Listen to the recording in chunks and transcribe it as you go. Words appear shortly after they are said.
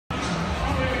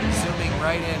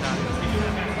right in on it.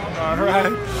 All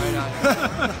right. Right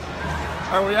on.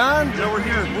 Are we on? Yeah, we're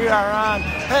here. We are on.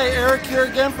 Hey, Eric here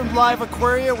again from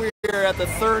LiveAquaria. We're here at the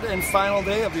third and final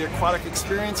day of the Aquatic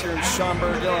Experience here in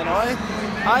Schaumburg, Illinois.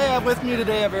 I have with me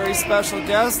today a very special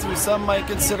guest who some might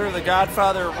consider the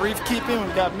godfather of reef keeping.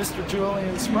 We've got Mr.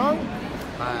 Julian Sprung.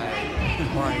 Hi.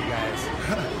 Good morning,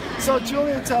 guys. So,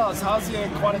 Julian, tell us, how's the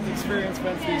Aquatic Experience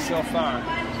been for you so far?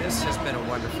 This has been a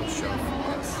wonderful show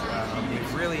for us.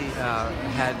 We've really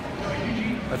had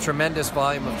a tremendous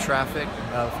volume of traffic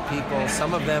of people,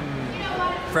 some of them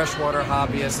freshwater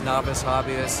hobbyists, novice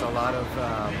hobbyists, a lot of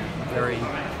very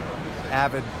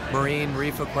avid marine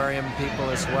reef aquarium people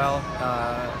as well.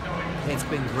 It's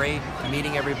been great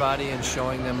meeting everybody and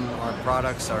showing them our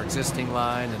products, our existing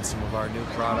line, and some of our new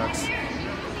products.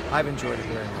 I've enjoyed it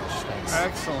very much, thanks.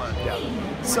 Excellent.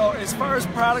 Yeah. So as far as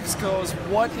products goes,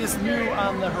 what is new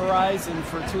on the horizon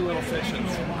for Two Little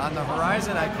Fishes? On the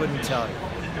horizon, I couldn't tell you.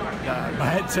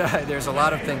 But there's a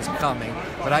lot of things coming.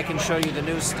 But I can show you the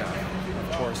new stuff,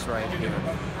 of course, right here.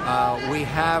 We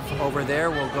have over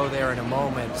there, we'll go there in a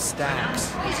moment, Stacks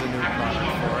is a new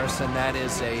product for us, and that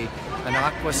is an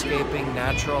aquascaping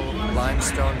natural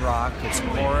limestone rock. It's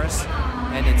porous,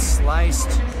 and it's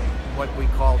sliced what we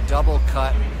call double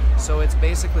cut. So it's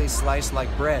basically sliced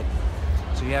like bread.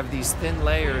 So you have these thin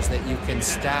layers that you can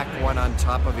stack one on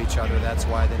top of each other. That's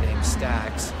why the name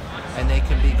Stacks. And they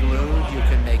can be glued, you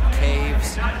can make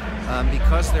caves.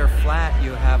 Because they're flat,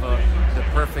 you have the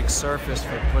perfect surface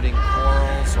for putting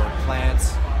corals or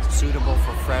plants suitable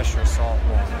for fresh or salt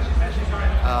water.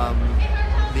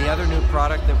 The other new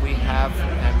product that we have,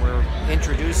 and we're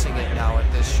introducing it now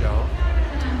at this show,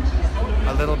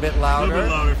 a little bit louder. A little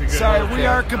bit louder if you could. Sorry, Okay. we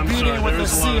are competing with the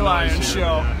Sea Lion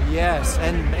show. Yes,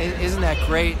 and isn't that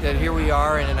great that here we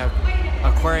are in an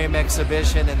aquarium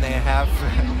exhibition and they have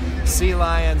sea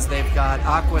lions, they've got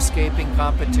aquascaping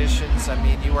competitions. I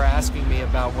mean, you were asking me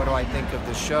about what do I think of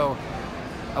the show.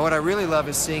 What I really love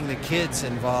is seeing the kids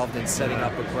involved in setting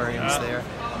up aquariums there.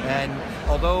 And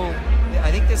although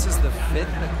I think this is the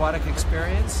 5th Aquatic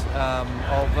Experience,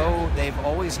 although they've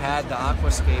always had the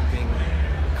aquascaping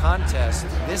contest,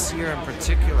 this year in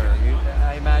particular,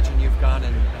 I imagine you've gone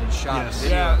and shot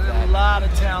video yeah, of that. A lot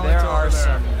of talent. There are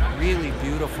some really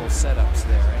beautiful setups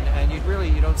there, and you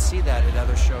don't see that at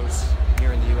other shows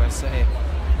here in the USA.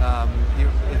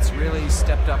 It's really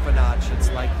stepped up a notch. It's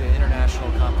like the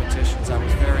international competitions. I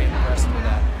was very impressed with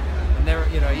that. And there,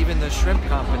 even the shrimp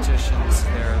competitions.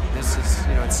 This is,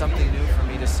 it's something new for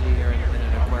me to see here in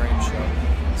an aquarium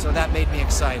show. So that made me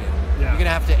excited. Yeah. You're going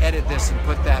to have to edit this and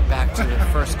put that back to the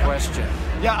first question.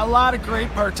 Yeah, a lot of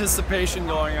great participation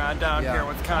going on down here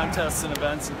with contests and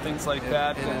events and things like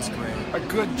that. It is great. A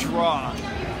good draw.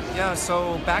 Yeah,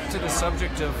 so back to the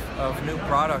subject of new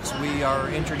products, we are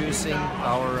introducing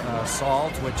our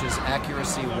salt, which is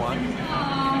Accuracy 1.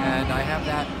 And I have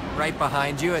that right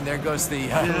behind you, and there goes the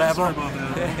level.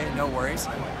 No worries.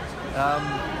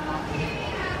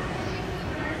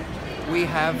 We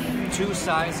have 2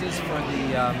 sizes for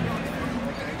the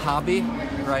hobby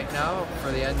right now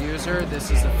for the end user.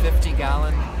 This is a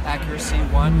 50-gallon Accuracy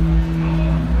 1,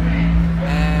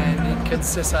 and it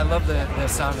consists, I love the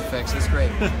sound effects, it's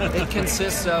great. It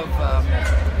consists of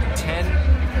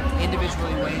 10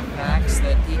 individually weighed packs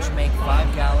that each make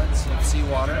 5 gallons of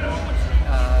seawater.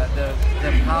 The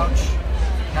pouch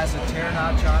has a tear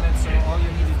notch on it, so all you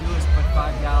need to do is put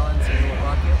 5 gallons into a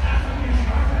bucket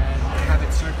and have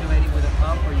it circulating with a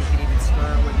pump, or you can even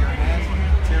stir it with your hand.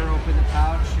 Tear open the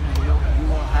pouch, and you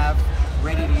will have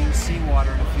ready-to-use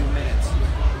seawater in a few minutes.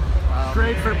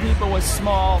 Great for people with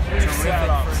small reef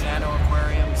setups. For nano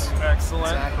aquariums.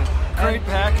 Excellent. Exactly. Great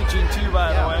packaging too,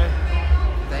 by the way.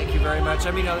 Thank you very much.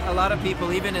 I mean, a lot of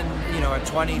people, even in a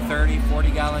 20, 30,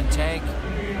 40-gallon tank,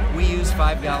 we use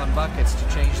 5-gallon buckets to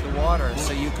change the water.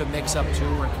 So you could mix up 2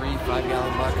 or 3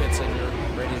 5-gallon buckets, and you're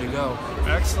ready to go.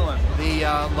 Excellent. The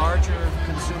larger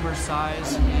consumer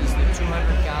size is the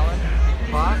 200-gallon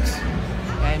box,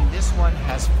 and this one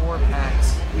has 4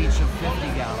 packs, each of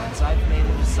 50 gallons. I've made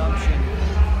an assumption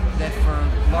that for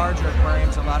larger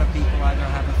aquariums, a lot of people either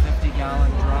have a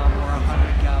 50-gallon drum or a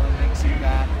 100-gallon mixing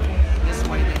vat. This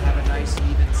way they have a nice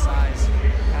even size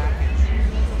package.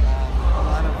 A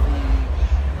lot of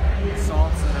the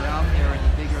salts that are out there in the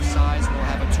bigger size will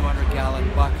have a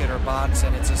 200-gallon bucket or box,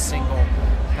 and it's a single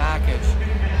package.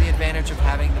 The advantage of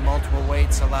having the multiple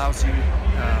weights allows you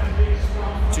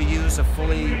to use a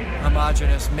fully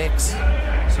homogeneous mix,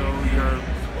 so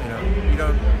you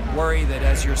don't worry that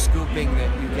as you're scooping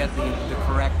that you get the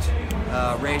correct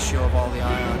ratio of all the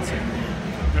ions.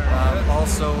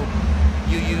 Also,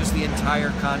 you use the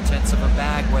entire contents of a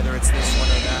bag, whether it's this one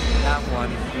or that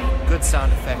one, good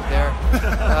sound effect there.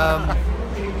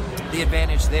 The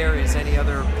advantage there is any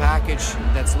other package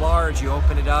that's large, you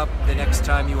open it up, the next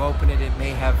time you open it, it may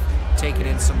have taken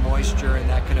in some moisture, and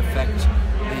that can affect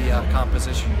the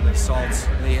composition. The salts,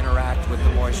 they interact with the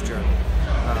moisture.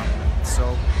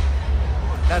 So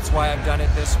that's why I've done it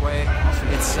this way.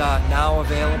 It's now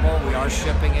available. We are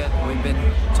shipping it. We've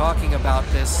been talking about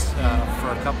this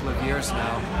for a couple of years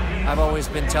now. I've always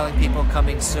been telling people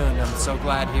coming soon. I'm so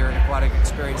glad here at Aquatic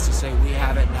Experience to say we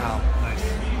have it now. Nice.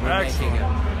 We're making it.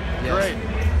 Yes. Great.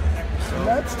 So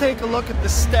let's take a look at the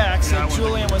stacks that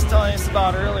Julian was telling us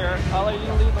about earlier. I'll let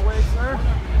you lead the way, sir.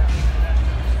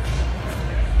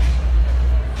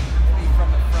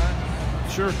 From the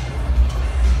front. Sure.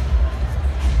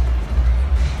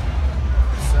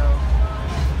 So,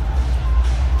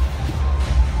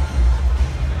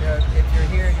 if you're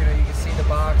here, you can see the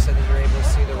box, and then you're able to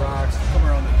see the rocks. Come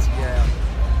around that. Yeah.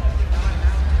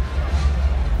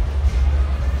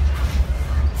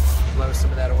 Blow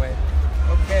some of that away.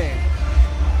 Okay.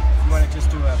 You want to just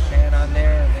do a pan on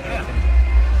there, and then I can.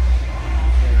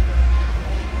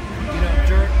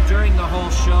 During the whole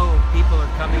show, people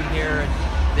are coming here and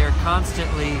they're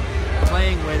constantly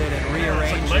playing with it and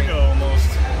rearranging. It's like Lego almost.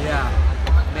 Yeah,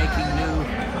 making new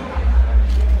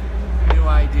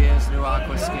ideas, new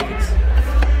aquascapes.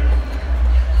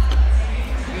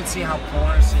 You can see how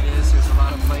porous it is. There's a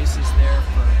lot of places there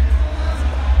for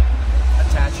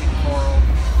attaching coral.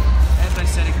 As I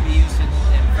said, it can be used in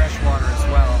freshwater as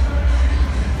well.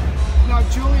 Now,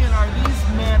 Julian, are these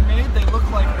man-made? They look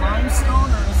like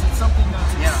limestone, or is it something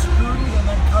that's extruded and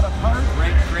then cut apart?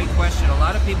 Great question. A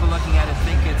lot of people looking at it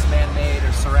think it's man-made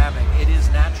or ceramic. It is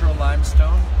natural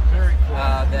limestone. Very cool.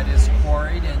 That is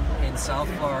quarried in South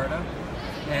Florida,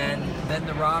 and then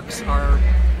the rocks are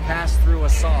passed through a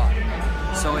saw,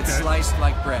 so it's sliced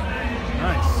like bread.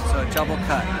 Nice. So double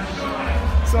cut.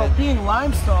 So being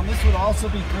limestone, this would also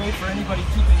be great for anybody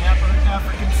keeping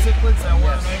African cichlids that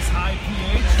want a nice high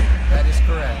pH. That is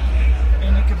correct.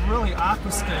 And you could really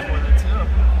aquascape with it too.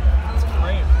 It's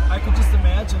great. I could just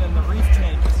imagine in the reef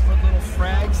tank, just put little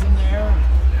frags in there.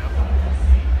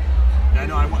 Yeah, I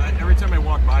know. Every time I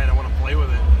walk by and I want to play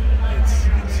with it, it's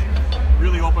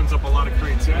really opens up a lot of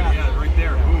creativity. Yeah, right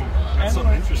there. Boom. That's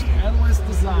something interesting. Endless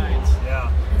designs. Yeah,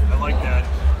 I like that.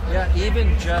 Yeah,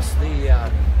 even just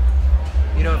the,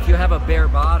 if you have a bare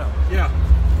bottom,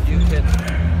 you can,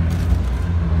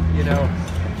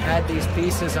 add these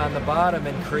pieces on the bottom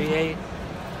and create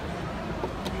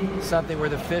something where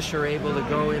the fish are able to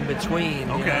go in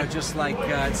between. Okay. Just like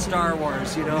Star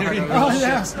Wars, how the go. little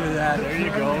ships do that. There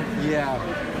you go. Yeah.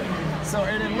 So,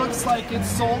 and it looks like it's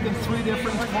sold in 3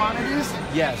 different quantities?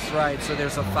 Yes, right. So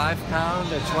there's a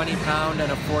 5-pound, a 20-pound,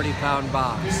 and a 40-pound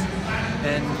box.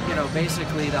 And,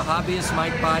 basically the hobbyists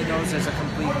might buy those as a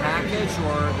complete package,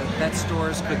 or the pet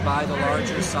stores could buy the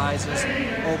larger sizes,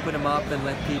 open them up, and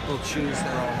let people choose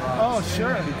their own rods. Oh,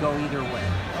 sure. It could go either way.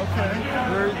 Okay,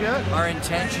 very good. Our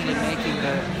intention in making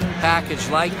the package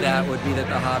like that would be that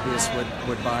the hobbyists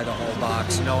would buy the whole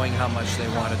box, knowing how much they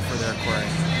wanted for their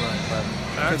aquarium. But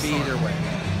it could be either way.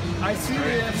 I see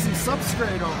we have some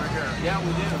substrate over here. Yeah,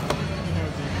 we do.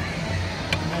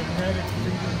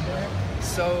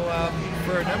 So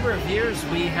for a number of years,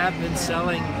 we have been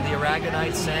selling the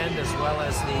aragonite sand as well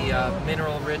as the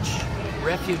mineral-rich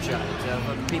refugite.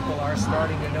 But people are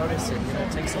starting to notice it.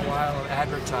 It takes a while of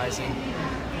advertising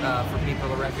for people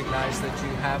to recognize that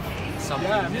you have something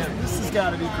new. This has got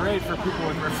to be great for people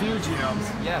with refugiums.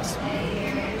 Yes.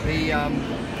 The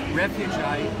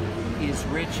refugite is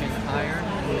rich in iron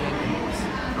and manganese.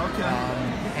 Okay.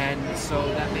 And so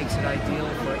that makes it ideal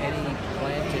for any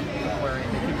planted aquarium.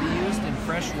 It can be used in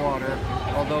fresh water,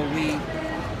 although we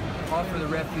offer the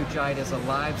refugite as a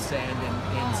live sand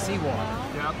in seawater.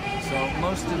 Yep. So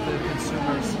most of the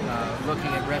consumers looking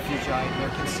at refugite,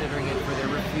 they're considering it for their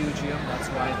refugium, that's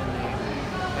why the name.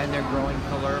 And they're growing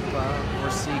caulerpa or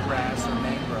seagrass or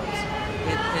mangroves.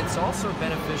 It's also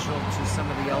beneficial to some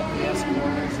of the LPS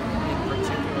corals, in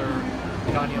particular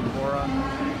Goniopora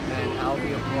and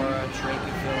Alveopora,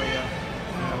 Trachophilia.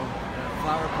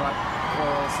 Flower pot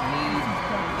corals need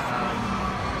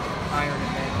iron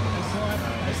and manganese.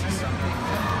 This is something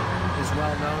that is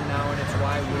well known now, and it's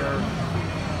why we're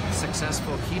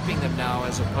successful keeping them now,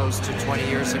 as opposed to 20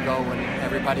 years ago when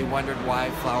everybody wondered why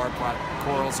flower pot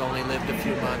corals only lived a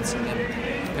few months and then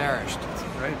perished.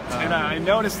 Right. And I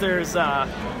noticed it's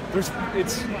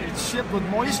shipped with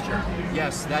moisture.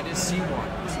 Yes, that is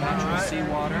seawater. It's natural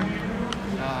seawater.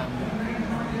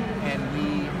 And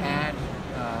we add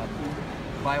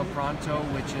Biopronto,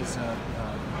 which is a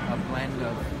blend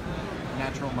of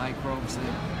natural microbes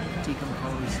that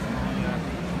decompose ammonia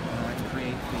and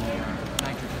create the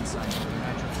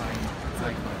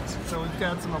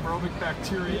got some aerobic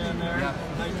bacteria in there,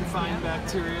 nitrifying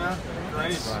bacteria.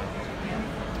 Great. That's right.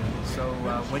 So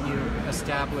when you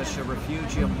establish a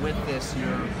refugium with this,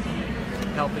 you're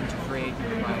helping to create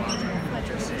your biological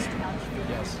filter system.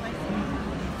 Yes.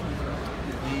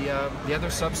 The other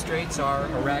substrates are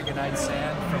aragonite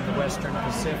sand from the Western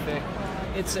Pacific.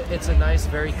 It's a nice,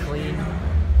 very clean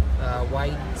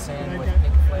white sand with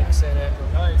pink flakes in it.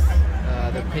 Nice.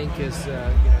 The pink is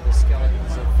the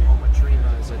skeletons of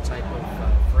Omatrima, is a type of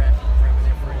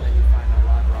foraminiferum that you find on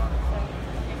log rock.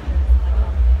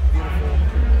 Beautiful.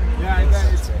 Yeah, I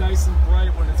bet it's nice and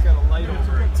bright when it's got a light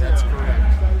over it too. That's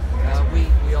correct.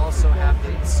 We also have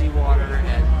the seawater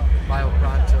and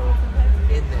biopronto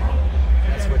in there.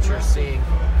 That's what you're seeing,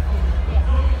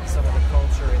 some of the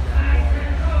culture in that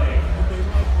water.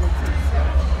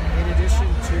 In addition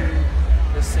to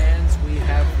the sands, we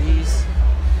have these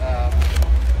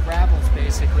gravels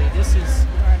basically. This is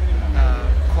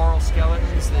coral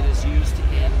skeletons that is used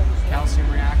in calcium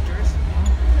reactors.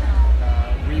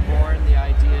 Reborn, the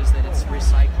idea is that it's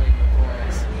recycling the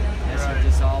corals. As you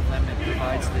dissolve them, it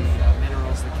provides the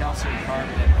minerals, the calcium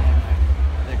carbonate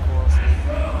that corals need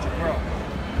to grow.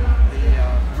 The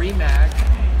remag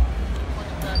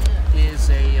is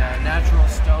a natural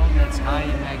stone that's high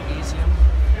in magnesium,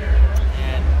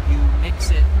 and you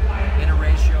mix it in a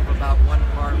ratio of about 1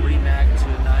 part remag to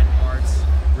 9 parts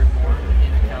reborn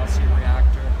in a calcium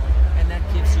reactor, and that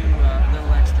gives you a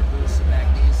little extra boost of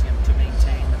magnesium to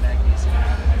maintain the magnesium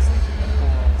levels of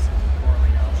corals and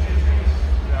coralline algae.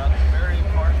 Yeah, very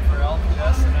important for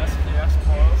LPS and SPS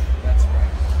corals. That's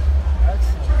right.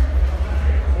 Excellent.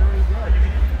 Very good.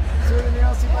 Is there anything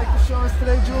else you'd like to show us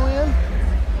today, Julian?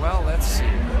 Well, let's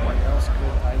see. What else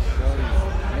could I show you?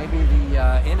 Maybe the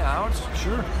in-out?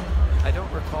 Sure. I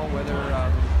don't recall whether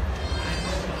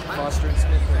Foster and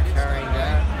Smith are carrying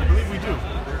that. I believe we do.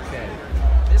 Okay.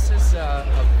 This is a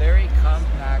very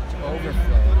compact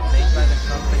overflow made by the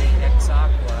company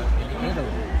Aqua in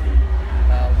Italy.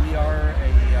 We are a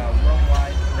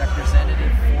worldwide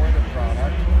representative for the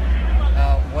product.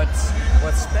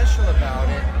 What's special about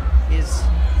it is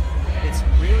it's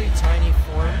really tiny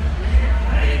form.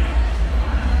 It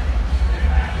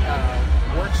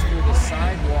works through the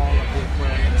sidewall of the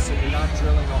aquarium, so you're not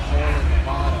drilling a hole in the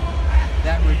bottom.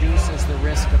 That reduces the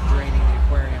risk of draining the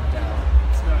aquarium down.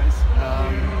 That's nice.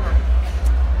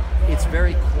 It's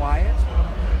very quiet.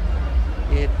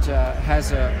 It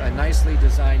has a nicely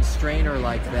designed strainer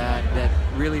like that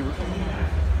really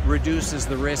reduces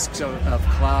the risks of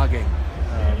clogging.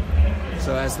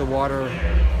 So as the water,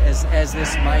 as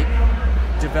this might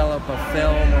develop a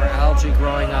film or algae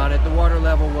growing on it, the water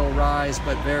level will rise,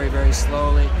 but very, very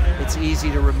slowly. It's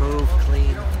easy to remove,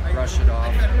 clean, brush it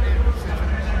off.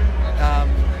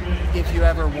 If you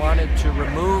ever wanted to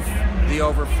remove the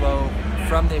overflow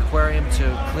from the aquarium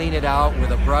to clean it out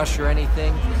with a brush or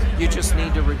anything, you just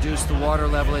need to reduce the water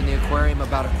level in the aquarium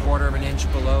about 1/4 of an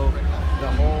inch below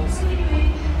the holes,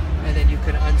 and then you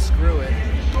can unscrew it.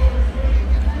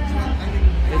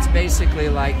 It's basically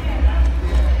like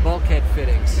bulkhead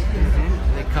fittings.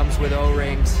 And it comes with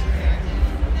O-rings.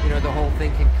 You know, the whole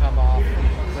thing can come off, you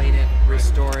can clean it,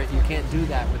 restore it. You can't do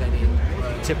that with any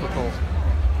typical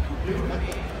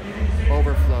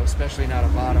overflow, especially not a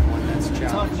bottom one. That's challenging.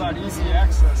 Talk about easy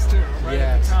access too, right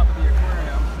at the top of the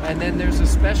aquarium. And then there's a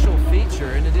special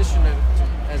feature, in addition to,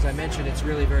 as I mentioned, it's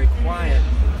really very quiet.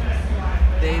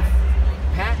 They've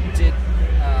patented,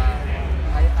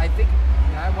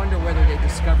 I wonder whether they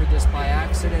discovered this by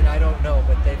accident, I don't know,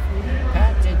 but they've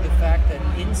patented the fact that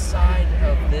inside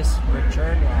of this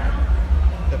return line,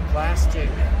 the plastic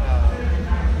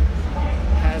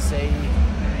has a,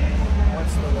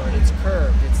 what's the word, it's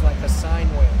curved, it's like a sine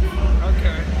wave.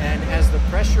 Okay. And as the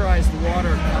pressurized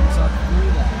water comes up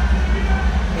through that,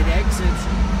 it exits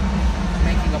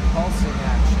making a pulsing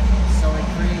action, so it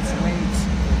creates waves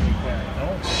in the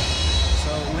aquarium.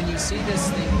 So when you see this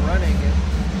thing running,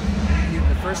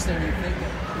 the first thing you think,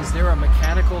 is there a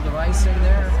mechanical device in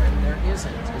there? And there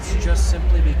isn't. It's just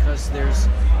simply because there's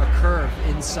a curve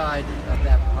inside of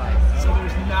that pipe. So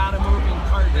there's not a moving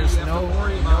part. There's no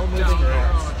moving parts.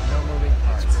 No moving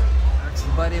parts.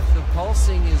 But if the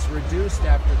pulsing is reduced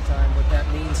after time, what that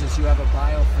means is you have a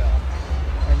biofilm.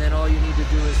 And then all you need to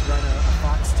do is run a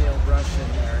foxtail brush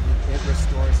in there, and it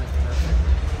restores it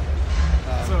perfectly.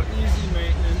 So easy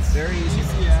maintenance. Very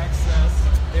easy access.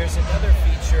 There's another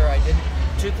feature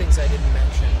two things I didn't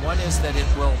mention. One is that it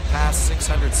will pass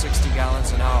 660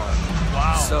 gallons an hour.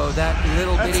 Wow. So that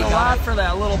little bitty That's a lot for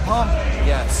that little pump.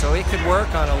 Yeah, so it could work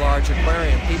on a large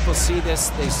aquarium. People see this,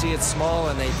 they see it small,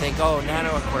 and they think, oh,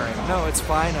 nano aquarium. No, it's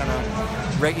fine on a,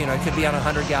 it could be on a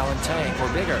 100-gallon tank or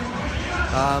bigger.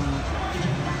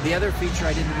 The other feature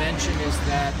I didn't mention is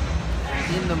that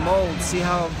in the mold, see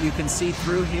how you can see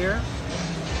through here?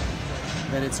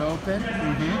 That it's open?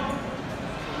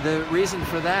 Mm-hmm. The reason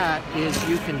for that is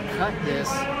you can cut this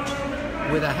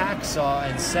with a hacksaw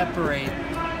and separate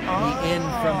the in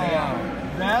from the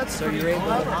out. That's so you're able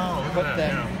to put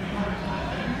them.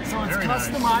 So it's very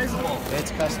customizable. Nice.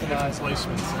 It's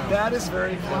customizable. That is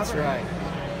very clever. That's right.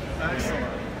 Excellent.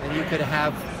 And you could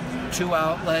have 2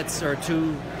 outlets or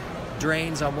 2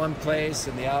 drains on one place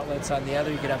and the outlets on the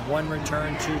other. You could have 1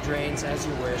 return, 2 drains, as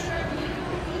you wish.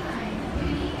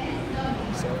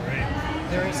 So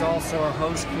there is also a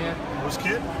hose kit. Hose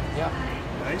kit? Yeah.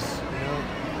 Nice. You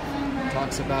know,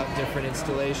 talks about different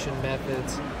installation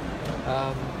methods.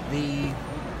 The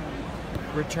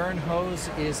return hose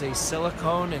is a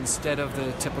silicone instead of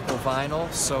the typical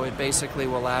vinyl, so it basically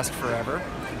will last forever.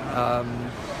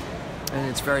 And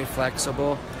it's very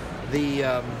flexible.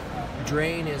 The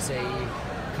drain is a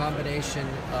combination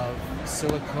of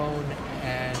silicone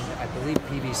and I believe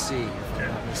PVC, if I'm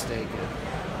not mistaken.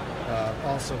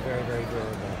 Also very, very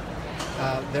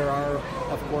durable. There are,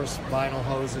 of course, vinyl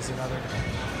hoses and other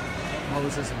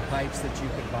hoses and pipes that you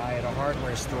could buy at a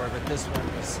hardware store, but this one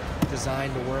is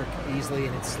designed to work easily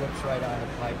and it slips right out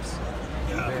of pipes.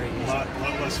 Yeah, very easy. A lot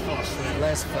less fuss.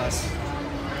 Less fuss.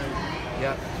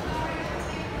 Yep.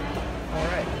 All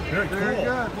right. Very cool. Very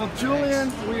good. Well,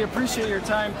 Julian, we appreciate your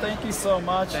time. Thank you so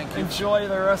much. Thank you. Enjoy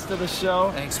the rest of the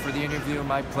show. Thanks for the interview.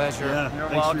 My pleasure. Yeah, You're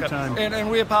thanks welcome. for your time.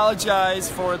 And we apologize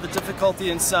for the difficulty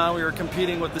in sound. We were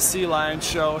competing with the Sea Lion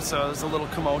show, so there's a little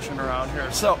commotion around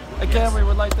here. So, again, we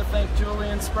would like to thank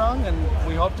Julian Sprung, and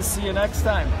we hope to see you next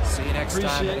time. See you next time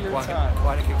Appreciate at your time.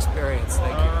 Aquatic Experience.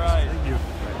 Thank you. All right. Thank you.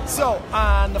 So,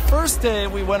 on the first day,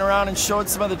 we went around and showed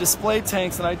some of the display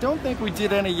tanks, and I don't think we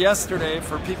did any yesterday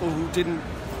for people who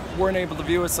weren't able to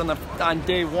view us on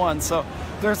day one. So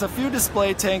there's a few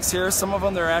display tanks here. Some of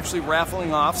them they're actually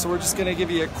raffling off, so we're just going to give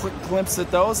you a quick glimpse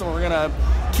at those, and we're going to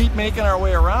keep making our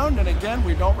way around. And again,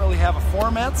 we don't really have a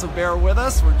format, so bear with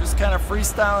us. We're just kind of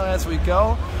freestyling as we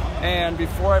go. And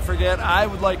before I forget, I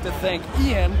would like to thank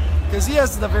Ian, because he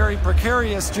has the very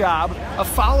precarious job of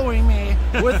following me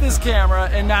with his camera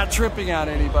and not tripping on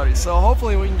anybody. So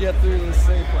hopefully we can get through this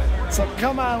safely. So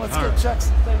come on, let's go check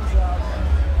some things out.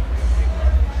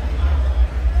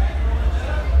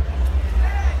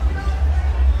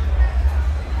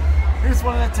 Here's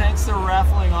one of the tanks they're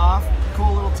raffling off.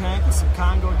 Cool little tank with some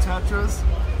Congo Tetras.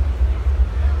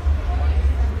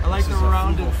 I like the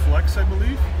rounded Flex, I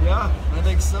believe. Yeah, I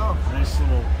think so. Nice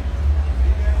little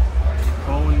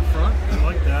bow in the front. I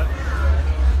like that.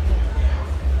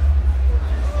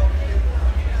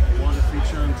 Water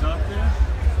feature on top there.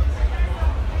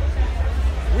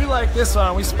 We like this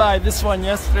one. We spied this one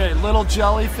yesterday. Little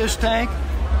jellyfish tank.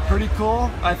 Pretty cool.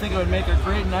 I think it would make a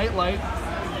great night light.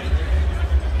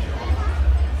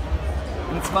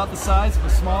 And it's about the size of a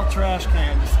small trash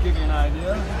can, just to give you an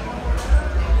idea.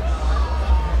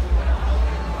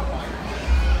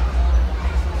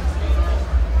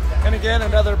 And again,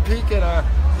 another peek at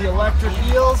the electric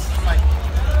eels.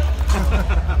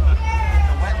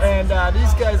 And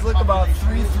these guys look about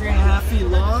 3.5 feet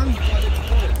long.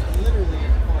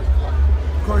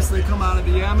 Of course, they come out of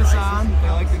the Amazon. They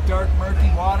like the dark,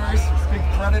 murky waters, big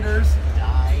predators.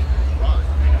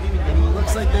 And it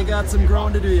looks like they got some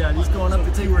growing to do yet. He's going up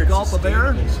to take a gulp of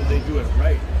air. So they do it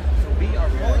right. So we are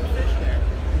rolling fish there.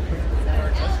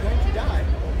 They're just going to die,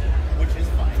 which is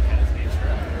fine, kind of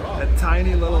nature. That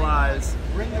tiny little eyes.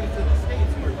 Bring them to the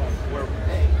States where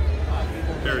they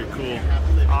Very cool.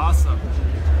 Awesome.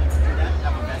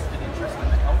 have a vested interest in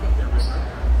the health of their river.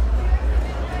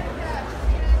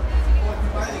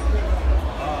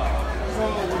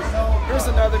 Here's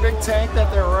another big tank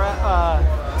that they're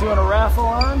doing a raffle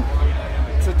on.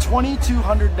 It's a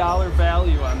 $2,200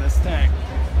 value on this tank.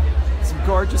 Some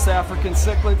gorgeous African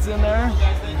cichlids in there.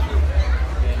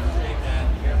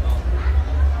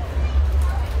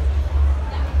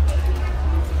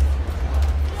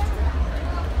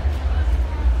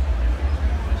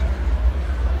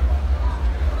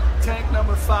 Tank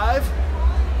number 5.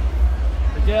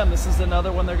 Again, this is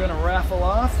another one they're going to raffle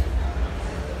off.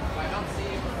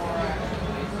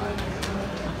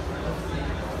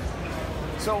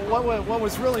 So what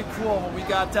was really cool when we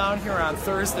got down here on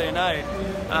Thursday night,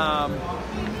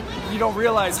 you don't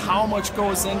realize how much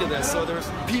goes into this. So there's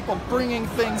people bringing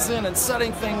things in and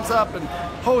setting things up and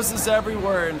hoses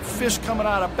everywhere and fish coming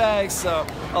out of bags. So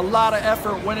a lot of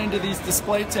effort went into these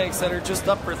display tanks that are just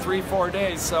up for 3-4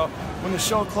 days. So when the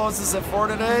show closes at 4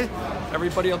 today,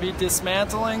 Everybody will be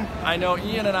dismantling. I know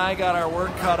Ian and I got our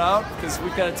work cut out because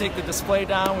we've got to take the display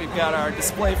down. We've got our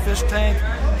display fish tank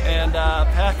and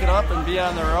pack it up and be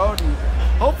on the road and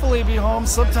hopefully be home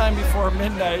sometime before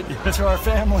midnight to our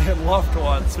family and loved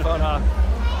ones. But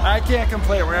I can't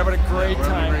complain. We're having a great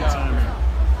time.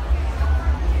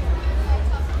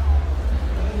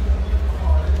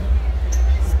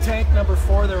 Tank number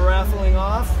 4 they're raffling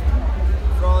off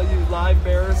for all you live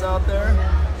bearers out there.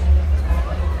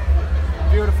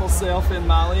 Beautiful sailfin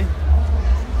molly.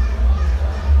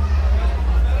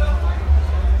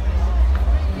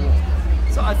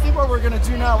 So I think what we're going to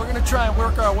do now, we're going to try and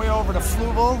work our way over to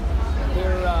Fluval.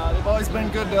 They've always been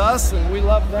good to us and we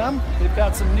love them. They've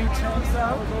got some new tanks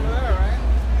out over there, right?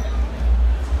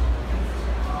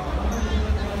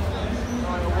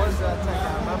 Oh, what is that tank?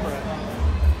 I remember it.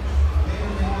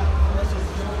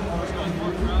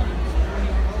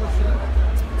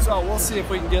 So we'll see if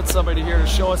we can get somebody here to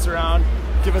show us around,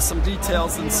 give us some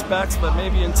details and specs, but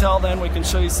maybe until then we can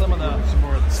show you some more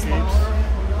of the scapes.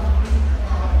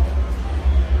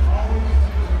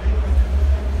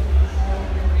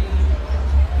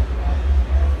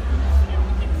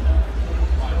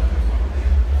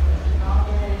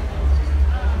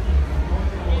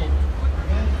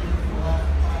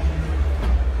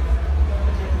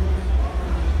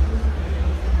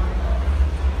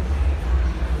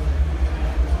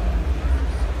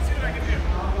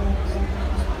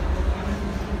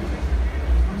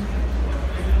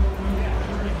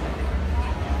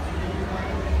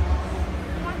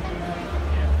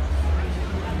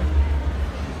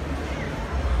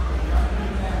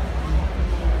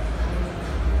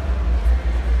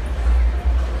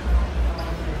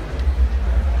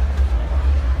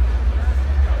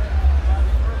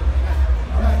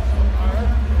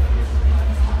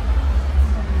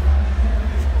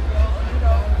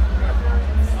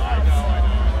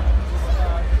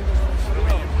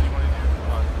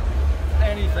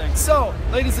 So,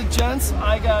 ladies and gents,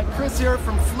 I got Chris here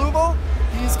from Fluval.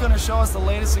 He's going to show us the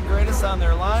latest and greatest on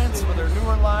their lines, for their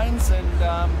newer lines, and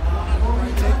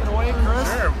take it away, Chris.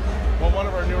 Sure. Well, one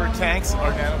of our newer tanks,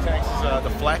 our nano tanks, is the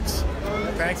Flex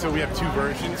tank. So we have 2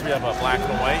 versions. We have a black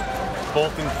and a white,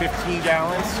 both in 15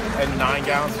 gallons and 9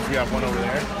 gallons, which we have one over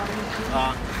there.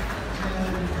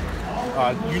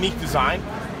 Unique design.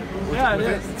 Yeah, it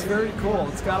is. It's very cool.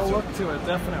 It's got a look to it,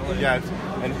 definitely. Yeah,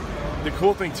 and the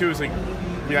cool thing too is like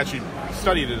we actually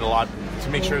studied it a lot to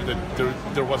make sure that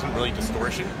there wasn't really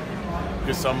distortion,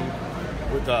 because some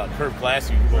with curved glass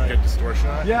you will get distortion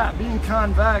on it. Yeah, being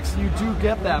convex you do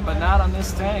get that, but not on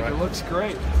this tank. It looks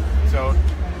great. So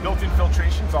built-in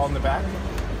filtration's all in the back,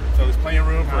 so there's plenty of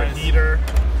room for a heater.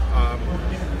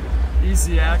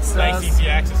 Easy access. Nice easy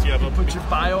access. You have you put your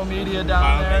biomedia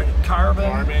down there,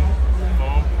 carbon,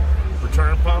 foam,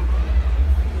 return pump.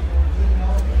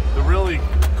 The really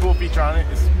cool feature on it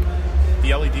is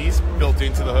the LEDs built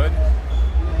into the hood,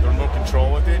 the remote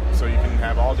control with it, so you can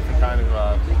have all different kind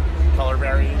of color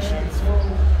variations.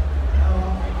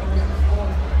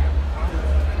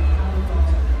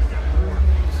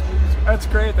 That's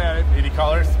great. That 80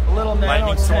 colors. A little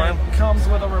nano tank comes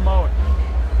with a remote.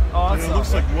 Awesome. It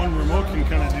looks like one remote can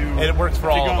kind of do. And it works for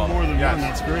all of them. More than one.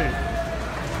 That's great.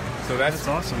 So that's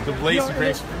awesome. The latest and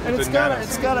greatest. And it's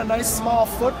got a nice small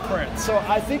footprint. So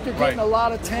I think you're getting a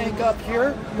lot of tank up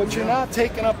here, but you're not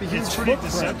taking up a huge footprint.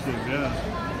 It's pretty deceptive,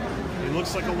 yeah. It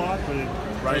looks like a lot, but it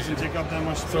doesn't take up that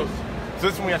much space. So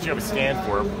this one we actually have a stand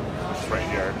for, which is right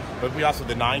here. But we also have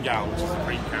the 9 gallon, which is a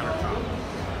great countertop.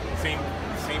 Same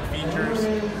features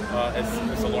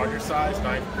as the larger size,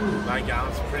 9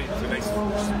 gallons. It's a nice,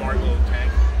 smart little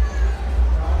tank.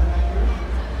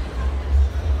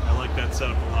 I like that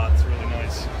setup a lot. It's really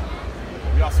nice.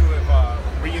 We also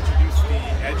have reintroduced the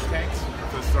edge tanks.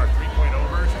 So this is our 3.0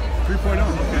 version. 3.0,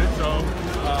 okay. So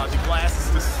the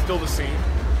glass is still the same.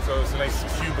 So it's a nice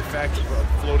cube effect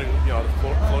of floating,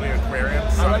 floating aquarium.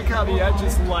 I like how the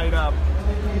edges light up.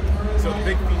 So the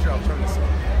big feature, I'll turn this on,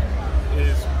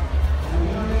 is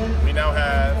we now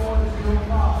have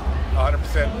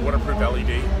 100% waterproof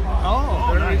LED.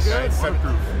 Oh, very nice. good.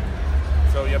 Waterproof.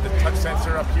 So you have the touch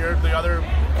sensor up here. The other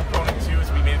component too is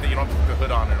we made it that you don't have to put the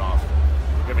hood on and off.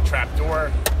 We have a trap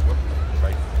door,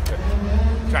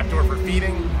 trap door for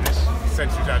feeding. This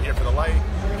sensor's out here for the light.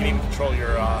 You can even control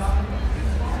your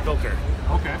filter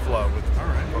flow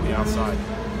from the outside.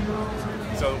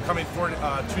 So coming for 2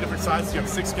 different sizes. You have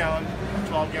 6 gallon,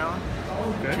 12 gallon.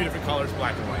 Okay. 2 different colors,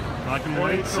 black and white. Black and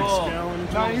white, 6 gallon,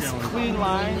 12 nice, gallon. clean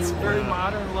lines, very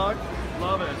modern look.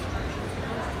 Love it.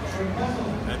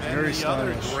 And then very the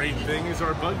stylish. other great thing is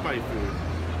our bug bite food.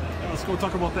 Let's go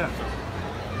talk about that.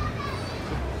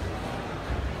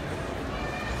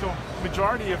 So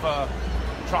majority of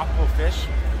tropical fish,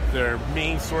 their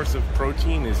main source of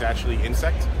protein is actually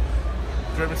insect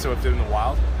driven, so if they're in the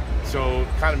wild. So it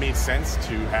kind of made sense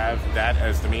to have that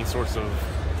as the main source of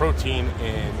protein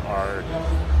in our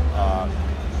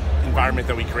environment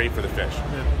that we create for the fish.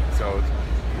 Yeah. So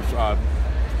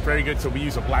it's very good. So we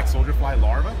use a black soldier fly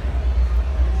larva.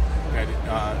 And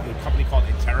a company called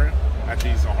Interra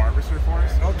actually is a harvester for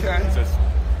us. Okay. So it's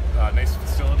a nice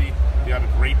facility. They have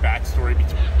a great backstory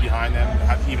behind them,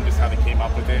 even just how they came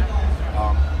up with it.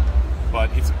 But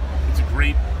it's a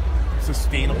great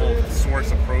sustainable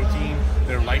source of protein.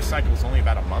 Their life cycle is only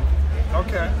about a month.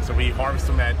 Okay. So we harvest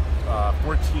them at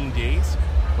 14 days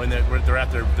when they're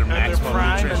at their maximum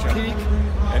nutrition. And peak.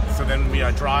 And so then we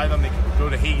dry them. They can go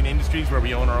to Hagen Industries where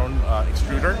we own our own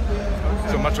extruder.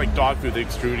 Okay. So much like dog food, the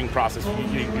extruding process,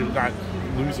 you're not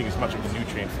losing as much of the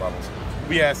nutrients levels.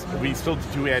 We still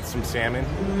do add some salmon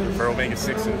for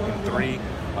omega-6 and 3,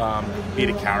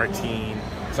 beta-carotene.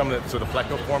 So the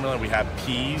Pleco formula, we have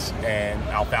peas and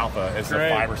alfalfa as the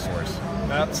fiber source.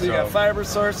 So you got fiber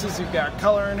sources, you've got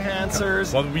color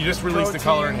enhancers. Well, we just released the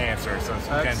color enhancer, so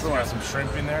again, Excellent. we got some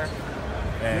shrimp in there,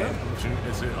 and which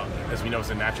is, as we know, is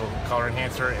a natural color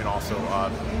enhancer, and also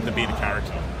the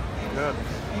beta-carotene. Good.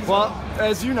 Well,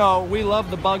 as you know, we love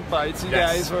the bug bites. You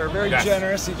guys were very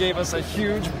generous. You gave us a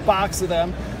huge box of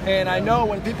them. And I know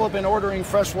when people have been ordering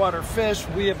freshwater fish,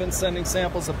 we have been sending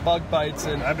samples of bug bites.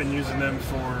 And I've been using them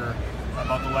for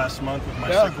about the last month with my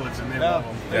cichlids, and they love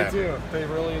them. They do. They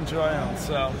really enjoy them.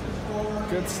 So,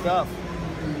 good stuff.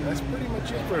 That's pretty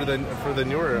much it for the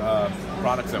newer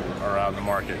products that are out in the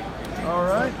market. All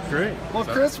right. Great. Well,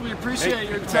 Chris, we appreciate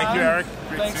your time. Thank you, Eric.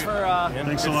 Thanks for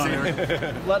thanks a lot,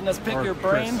 Eric. letting us pick your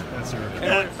brain. That's Eric.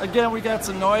 And again, we got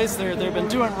some noise there. They've been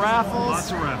doing raffles.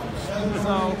 Lots of raffles.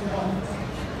 So,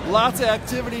 lots of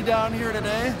activity down here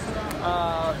today.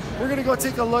 We're going to go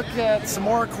take a look at some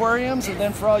more aquariums, and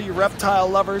then for all you reptile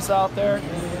lovers out there,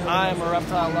 I'm a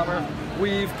reptile lover,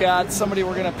 we've got somebody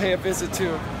we're going to pay a visit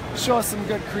to. Show us some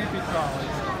good creepy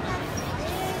crawlies.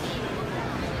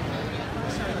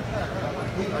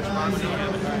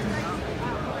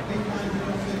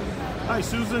 Hi,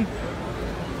 Susan.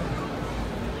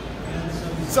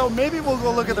 So maybe we'll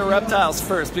go look at the reptiles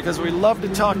first, because we love to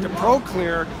talk to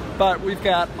ProClear, but we've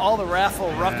got all the raffle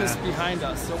ruckus behind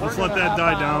us. So let's let that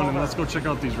die down and let's go check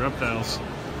out these reptiles.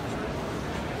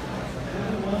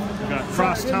 We've got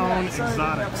Crosstown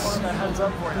Exotics.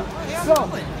 So,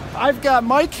 I've got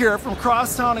Mike here from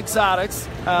Crosstown Exotics.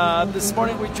 This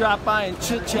morning we dropped by and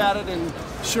chit-chatted and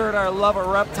shared our love of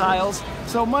reptiles.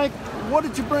 So Mike, what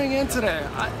did you bring in today?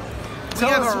 We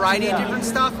have a variety of different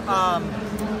stuff.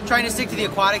 Trying to stick to the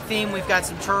aquatic theme, we've got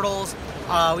some turtles,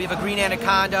 we have a green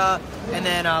anaconda, and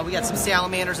then we got some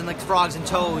salamanders and like frogs and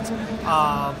toads.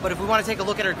 But if we want to take a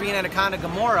look at our green anaconda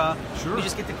Gamora, we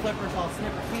just get the clippers, I'll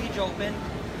snip her cage open.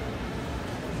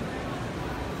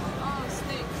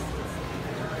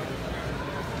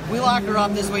 We lock her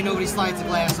up this way, nobody slides the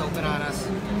glass open on us.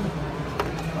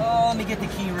 Oh, let me get the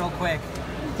key real quick.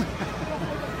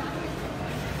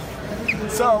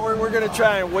 So we're going to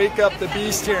try and wake up the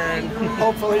beast here, and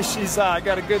hopefully she's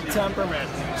got a good temperament.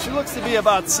 She looks to be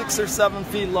about 6 or 7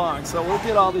 feet long, so we'll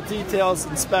get all the details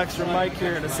and specs from Mike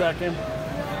here in a second.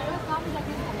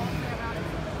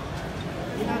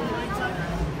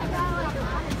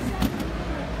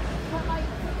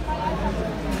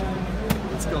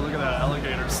 Let's go look at that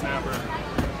alligator snapper.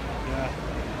 Yeah.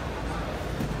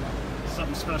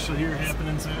 Something special here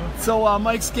happening too. So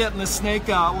Mike's getting the snake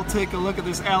out. We'll take a look at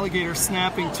this alligator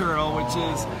snapping turtle, which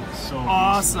is so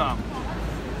awesome.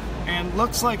 And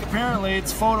looks like apparently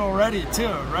it's photo ready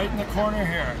too, right in the corner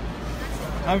here. I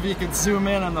don't know if you can zoom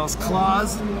in on those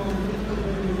claws.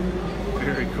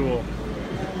 Very cool.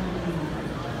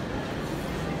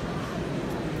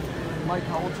 Mike,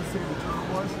 how old did you say the turtle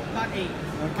was? About 8.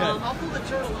 Okay. I'll pull the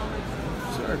turtle on.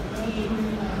 Sure.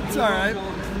 It's all right.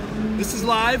 This is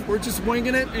live. We're just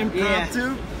winging it, impromptu.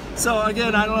 Yeah. So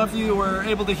again, I don't know if you were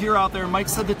able to hear out there, Mike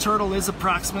said the turtle is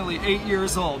approximately 8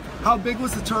 years old. How big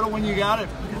was the turtle when you got it?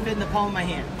 It fit in the palm of my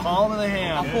hand. Palm of the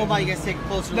hand. I'll pull them out, you guys take a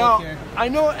closer now, look here. I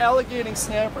know alligator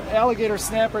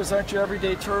snappers aren't your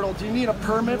everyday turtle. Do you need a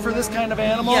permit for this kind of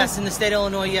animal? Yes, in the state of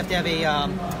Illinois you have to have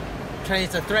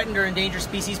it's a threatened or endangered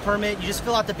species permit. You just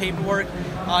fill out the paperwork,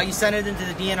 you send it into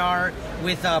the DNR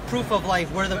with proof of life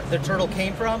where the turtle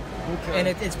came from, and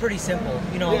it's pretty simple.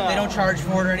 You know, they don't charge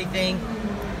for it or anything.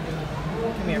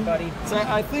 Come here, buddy. So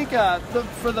I think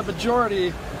for the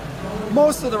majority,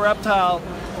 most of the reptile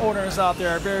owners out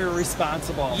there are very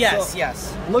responsible. Yes, So,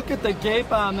 yes. Look at the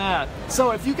gape on that.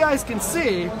 So if you guys can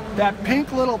see that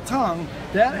pink little tongue,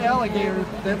 that alligator,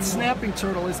 that snapping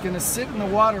turtle is going to sit in the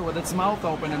water with its mouth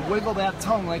open and wiggle that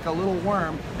tongue like a little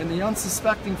worm, and the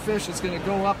unsuspecting fish is going to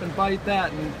go up and bite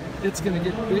that, and it's going to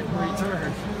get bit in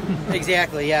return.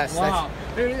 Exactly, yes. Wow.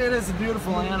 It is a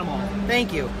beautiful animal.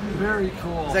 Thank you. Very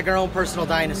cool. It's like our own personal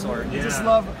dinosaur.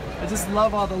 I just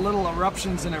love all the little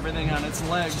eruptions and everything on its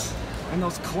legs. And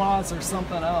those claws are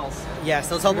something else. Yes,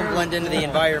 those help them blend into the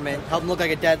environment. Help them look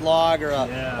like a dead log or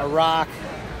a rock.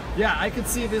 Yeah, I could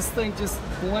see this thing just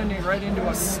blending right into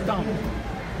a stump.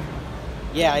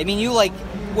 Yeah, I mean, you like,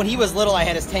 when he was little, I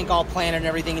had his tank all planted and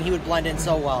everything, and he would blend in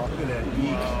so well. Look at that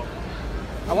beak. Wow.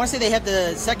 I want to say they have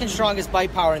the second strongest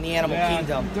bite power in the animal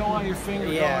kingdom. You don't want your finger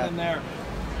going in there.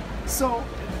 So,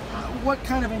 what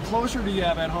kind of enclosure do you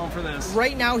have at home for this?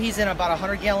 Right now, he's in about a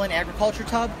 100-gallon agriculture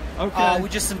tub. Okay.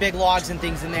 With just some big logs and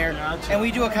things in there. Gotcha. And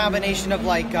we do a combination of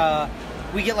like,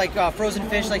 we get like frozen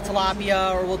fish like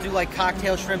tilapia, or we'll do like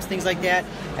cocktail shrimps, things like that.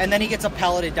 And then he gets a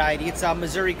pelleted diet. He gets a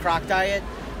Missouri croc diet.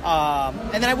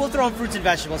 And then I will throw in fruits and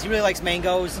vegetables. He really likes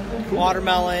mangoes,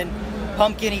 watermelon,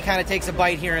 pumpkin. He kind of takes a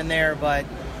bite here and there, but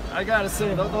I gotta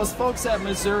say, those folks at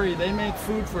Missouri, they make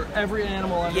food for every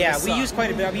animal under the yeah, sun. we use quite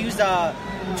a bit. We used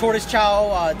tortoise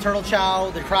chow, turtle chow,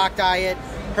 the croc diet,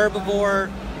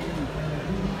 herbivore.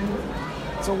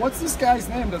 So what's this guy's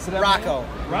name? Does it have Rocco. a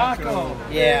name? Rocco.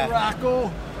 Yeah. Hey,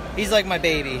 Rocco. He's like my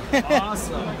baby.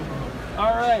 Awesome.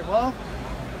 All right, well,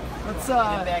 let's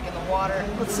Get back in the water.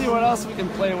 let's see what else we can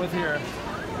play with here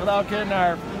without getting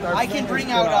our I can fingers bring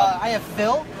cut out, off. I have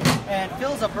Phil, and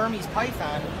Phil's a Burmese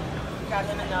python. Got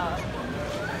him in,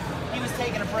 he was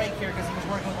taking a break here because he was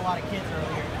working with a lot of kids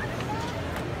earlier.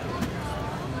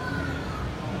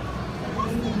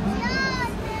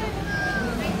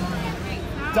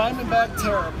 Diamondback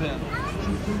terrapin.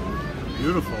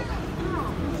 Beautiful.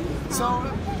 So,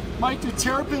 Mike, do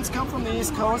terrapins come from the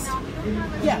East Coast?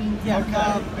 Yeah. Okay.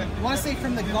 I want to say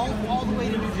from the Gulf all the way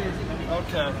to New Jersey.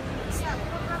 Okay.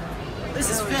 This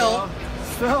is Phil.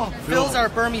 Phil. Phil's our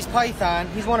Burmese python.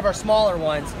 He's one of our smaller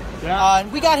ones. Yeah.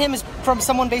 And we got him from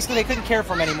someone basically they couldn't care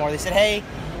for him anymore. They said, hey,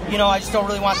 I just don't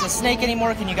really want this snake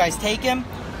anymore. Can you guys take him?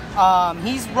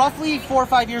 He's roughly 4 or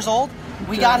 5 years old.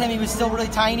 We got him. He was still really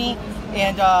tiny.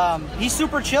 And he's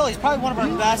super chill. He's probably one of our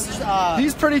best.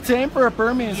 He's pretty tame for a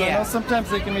Burmese. I Yeah. know sometimes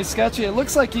they can be sketchy. It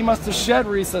looks like he must have shed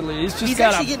recently. He's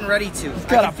got actually getting ready to. He's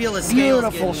got I a can feel his scales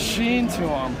beautiful getting. sheen to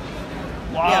him.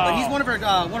 Wow. Yeah, but he's one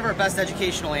of our best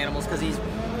educational animals because he's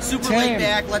super Tame. laid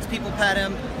back, lets people pet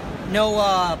him,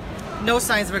 no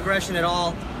signs of aggression at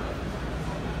all.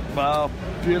 Wow,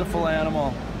 beautiful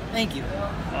animal. Thank you.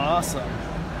 Awesome.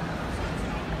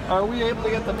 Are we able to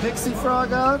get the pixie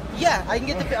frog out? Yeah, I can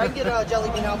get a jelly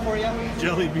bean out for you.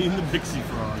 Jelly bean the pixie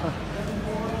frog.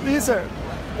 These are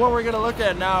what we're going to look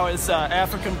at now is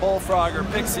African bullfrog or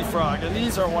pixie frog, and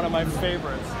these are one of my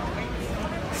favorites.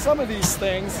 Some of these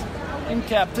things in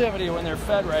captivity, when they're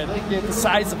fed right, they can get the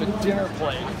size of a dinner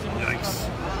plate. Yikes.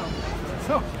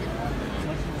 So,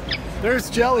 there's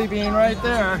Jelly Bean right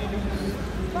there.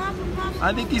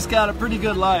 I think he's got a pretty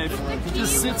good life. He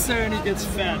just sits there and he gets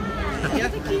fed.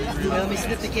 Yep. Yeah, let me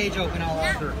snip the cage open. I'll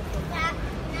offer.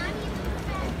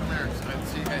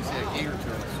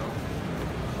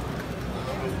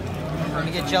 I'm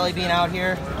gonna get Jelly Bean out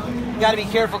here. You gotta be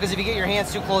careful because if you get your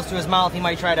hands too close to his mouth, he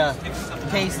might try to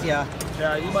taste you.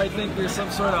 Yeah, you might think there's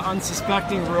some sort of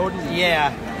unsuspecting rodent.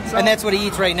 Yeah, and that's what he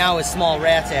eats right now is small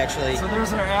rats, actually. So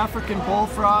there's our African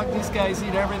bullfrog. These guys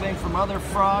eat everything from other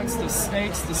frogs to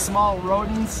snakes to small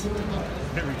rodents.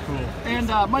 Very cool. And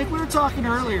Mike, we were talking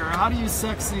earlier, how do you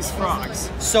sex these frogs?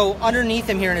 So underneath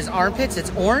him here in his armpits,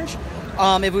 it's orange.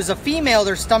 If it was a female,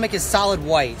 their stomach is solid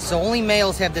white. So only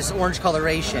males have this orange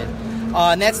coloration.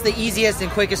 And that's the easiest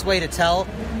and quickest way to tell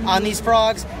on these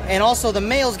frogs. And also the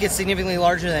males get significantly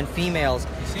larger than females.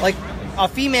 Like a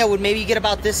female would maybe get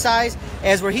about this size,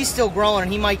 as where he's still growing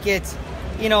and he might get,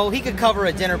 he could cover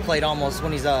a dinner plate almost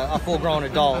when he's a full-grown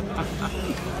adult.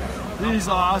 He's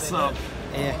awesome.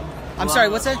 Yeah. I'm sorry,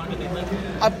 what's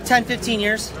that? 10, 15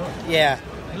 years? Yeah.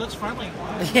 He looks friendly.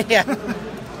 Yeah.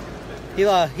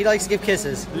 He likes to give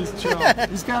kisses. He's chill.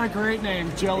 He's got a great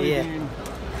name, Jelly Yeah. Bean.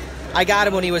 I got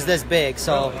him when he was this big,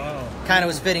 so kind of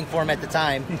was fitting for him at the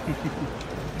time.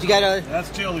 You got a?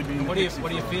 That's Jelly Bean. What do you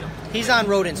feed him? He's on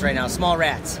rodents right now, small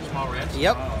rats. Small rats?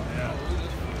 Yep. Oh, yeah.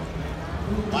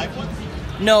 Live ones?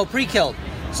 No, pre-killed.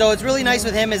 So what's really nice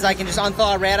with him is I can just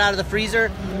unthaw a rat out of the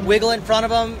freezer, wiggle it in front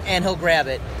of him, and he'll grab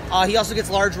it. He also gets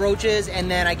large roaches,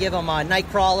 and then I give him night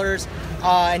crawlers,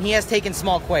 and he has taken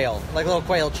small quail, like little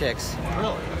quail chicks.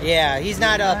 Really? Yeah, he's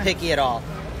not picky at all.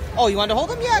 Oh, you want to hold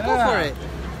them? Yeah, go for it.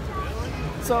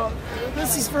 So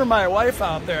this is for my wife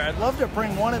out there. I'd love to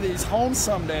bring one of these home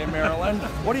someday, Marilyn.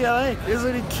 What do you think?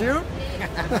 Isn't he cute?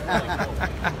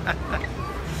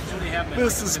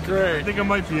 This is great. I think it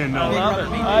might be a no. I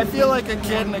love it. I feel like a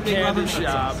kid in a candy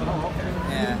shop.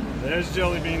 Yeah. There's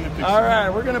Jelly Bean. The All right,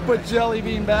 we're gonna put Jelly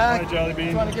Bean back. Hi, Jelly Bean.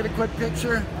 You want to get a quick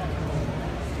picture?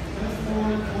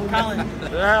 Colin,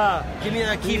 Yeah. give me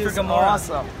that key He's for Gamora.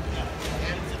 awesome.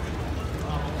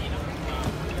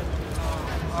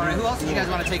 All right, who else do you guys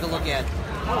want to take a look at?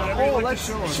 Oh, let's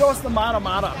show us the Mata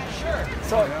Mata. Sure.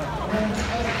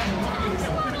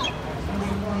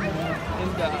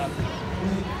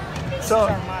 So,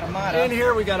 in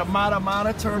here we got a Mata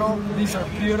Mata turtle. These are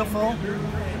beautiful.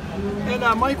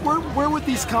 And Mike, where would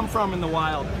these come from in the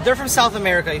wild? They're from South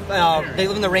America. They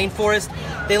live in the rainforest.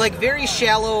 They like very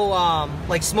shallow,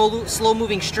 like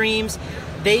slow-moving streams.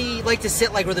 They like to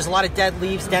sit like where there's a lot of dead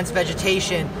leaves, dense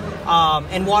vegetation,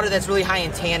 and water that's really high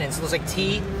in tannins. So there's like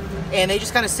tea, and they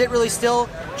just kind of sit really still,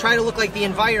 try to look like the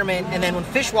environment, and then when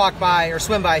fish walk by, or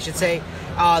swim by, I should say,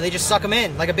 they just suck them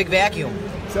in like a big vacuum.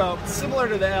 So similar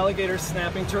to the alligator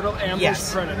snapping turtle,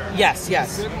 ambush predator. Yes,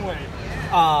 yes. Sit and wait.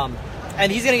 And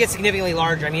he's going to get significantly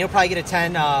larger. I mean, he'll probably get a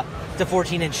 10 to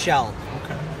 14-inch shell.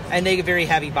 Okay. And they get very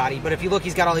heavy body. But if you look,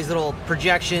 he's got all these little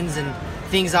projections and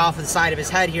things off the side of his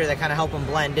head here that kind of help him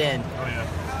blend in. Oh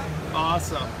yeah.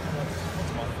 Awesome.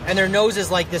 And their nose is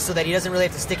like this so that he doesn't really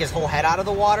have to stick his whole head out of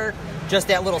the water. Just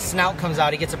that little snout comes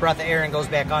out, he gets a breath of air and goes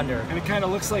back under. And it kind of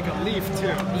looks like a leaf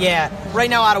too. Yeah, right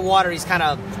now out of water he's kind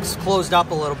of closed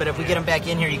up a little bit. If we get him back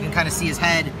in here, you can kind of see his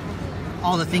head,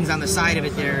 all the things on the side of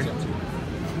it there.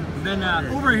 Then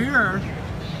over here,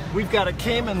 we've got a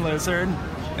caiman lizard,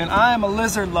 and I am a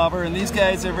lizard lover, and these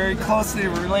guys are very closely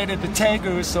related to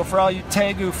tegus, so for all you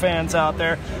tegu fans out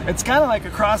there, it's kind of like a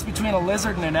cross between a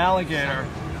lizard and an alligator.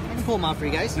 I can pull him out for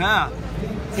you guys. Yeah.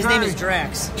 His name is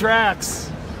Drax.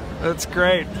 Drax. That's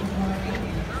great.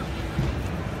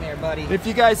 There, buddy. If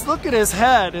you guys look at his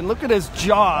head and look at his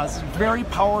jaws, very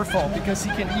powerful because he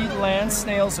can eat land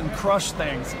snails and crush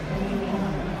things.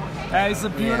 He's a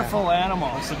beautiful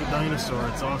animal. Looks like a dinosaur.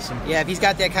 It's awesome. Yeah, if he's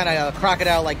got that kind of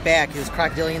crocodile-like back, his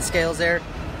crocodilian scales there,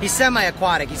 he's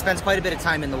semi-aquatic. He spends quite a bit of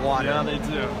time in the water. Yeah, they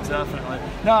do, definitely.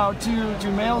 Now,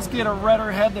 do males get a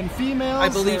redder head than females? I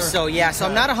believe or? so, yeah. So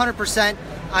I'm not 100%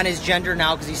 on his gender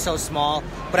now because he's so small,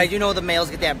 but I do know the males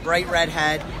get that bright red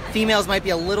head. Females might be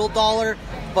a little duller,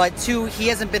 but too, he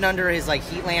hasn't been under his like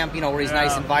heat lamp, you know, where he's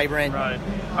nice and vibrant. Right.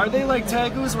 Are they like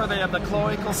tegus where they have the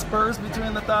cloacal spurs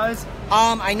between the thighs?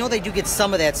 I know they do get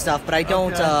some of that stuff, but I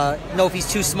don't know if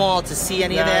he's too small to see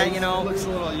any of that, you know. Looks a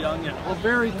little young yet. Well,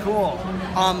 very cool.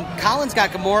 Colin's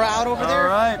got Gamora out over there.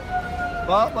 All right.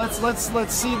 Well,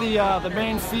 let's see the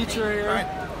main feature here. All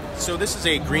right. So this is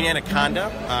a green anaconda.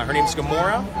 Her name's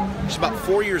Gamora. She's about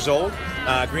 4 years old.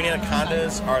 Green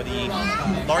anacondas are the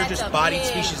largest bodied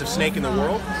species of snake in the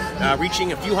world,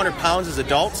 reaching a few hundred pounds as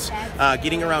adults,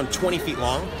 getting around 20 feet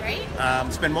long.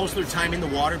 Spend most of their time in the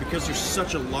water because they're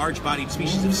such a large bodied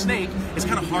species of snake. It's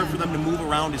kind of hard for them to move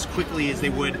around as quickly as they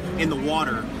would in the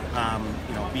water,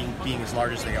 you know, being as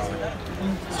large as they are.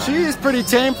 She is pretty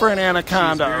tame for an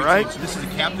anaconda, right? So this is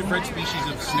a captive bred species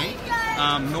of snake.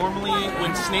 Normally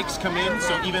when snakes come in,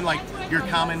 so even like your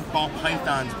common ball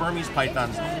pythons, Burmese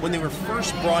pythons, when they were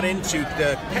first brought into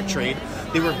the pet trade,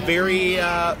 they were very,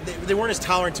 they weren't as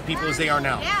tolerant to people as they are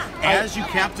now. As you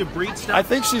captive breed stuff... I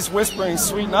think she's whispering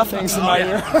sweet nothings in my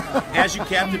ear. As you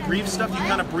captive breed stuff, you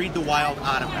kind of breed the wild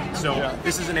out of them. So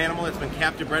this is an animal that's been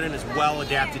captive bred and is well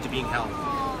adapted to being held.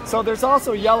 So there's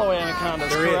also yellow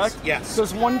anacondas, correct? Yes.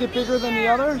 Does one get bigger than the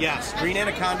other? Yes. Green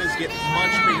anacondas get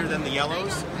much bigger than the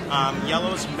yellows.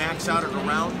 Yellows max out at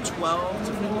around 12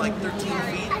 to like 13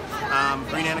 feet.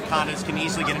 Green anacondas can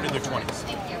easily get into their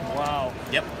 20s. Wow.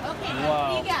 Yep.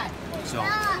 Wow. So,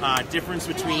 difference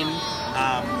between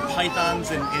pythons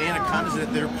and anacondas is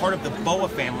that they're part of the boa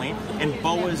family, and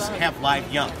boas have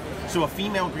live young. So a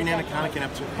female green anaconda can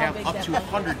have up to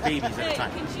 100 babies at a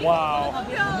time. Wow.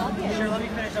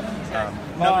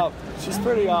 Wow. She's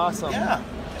pretty awesome. Yeah.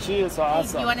 She is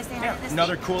awesome. You want to say hi to this?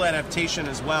 Another cool adaptation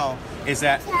as well is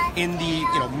that in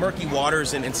the murky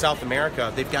waters in South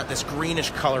America, they've got this greenish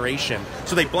coloration,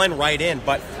 so they blend right in.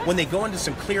 But when they go into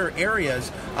some clearer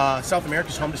areas, South America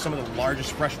is home to some of the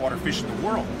largest freshwater fish in the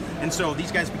world, and so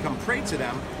these guys become prey to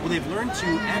them. Well, they've learned to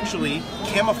actually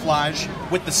camouflage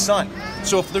with the sun.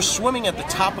 So if they're swimming at the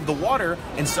top of the water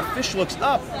and some fish looks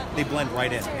up, they blend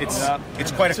right in.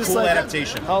 It's quite a cool like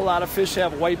adaptation. How a lot of fish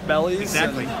have white bellies.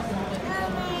 Exactly.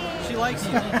 She likes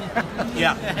you.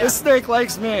 Yeah. This snake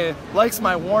likes me. Likes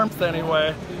my warmth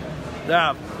anyway.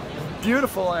 Yeah.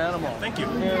 Beautiful animal. Thank you.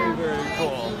 Very, very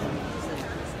cool.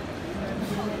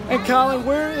 And Colin,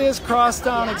 where is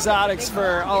Crosstown Exotics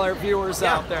for all our viewers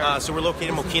out there? So we're located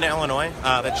in Mokina, Illinois.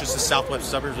 That's just the southwest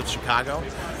suburbs of Chicago.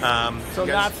 So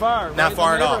not far. Not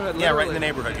far at all. Literally. Yeah, right in the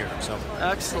neighborhood here. So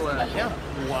excellent. Yeah.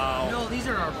 Wow. No, these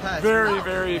are our pets. Very,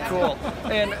 very cool.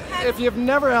 And if you've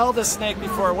never held a snake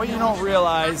before, what you don't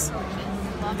realize,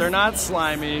 they're not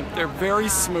slimy, they're very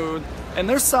smooth, and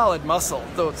they're solid muscle.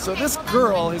 So this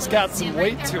girl has got some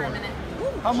weight to her.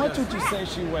 How much would you say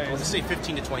she weighs? Let's say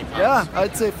 15 to 20 pounds. Yeah,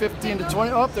 I'd say 15 to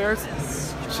 20. Oh, there's.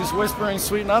 She's whispering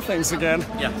sweet nothings again.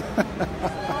 Yeah.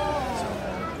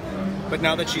 But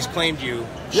now that she's claimed you,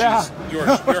 Yeah. you're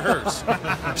hers.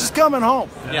 She's coming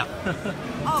home. Yeah.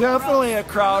 Definitely a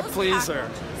crowd pleaser.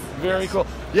 Very cool.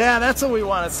 Yeah, that's what we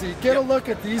want to see. Get a look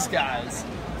at these guys.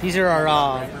 These are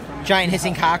our giant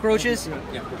hissing cockroaches.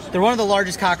 They're one of the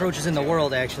largest cockroaches in the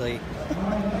world, actually.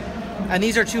 And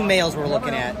these are two males we're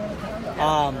looking at.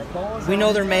 We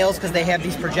know they're males because they have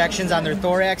these projections on their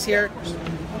thorax here.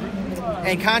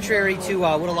 And contrary to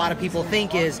what a lot of people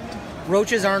think is,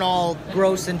 roaches aren't all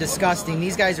gross and disgusting.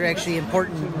 These guys are actually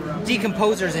important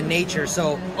decomposers in nature.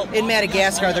 So in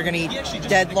Madagascar, they're going to eat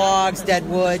dead logs, dead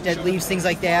wood, dead leaves, things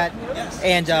like that,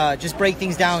 and just break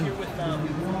things down.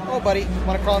 Oh, buddy,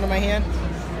 want to crawl into my hand?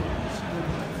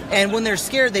 And when they're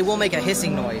scared, they will make a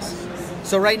hissing noise.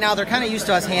 So right now, they're kind of used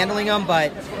to us handling them,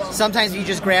 but sometimes if you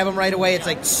just grab them right away, it's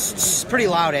like pretty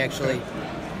loud, actually.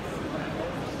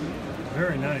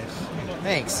 Very nice.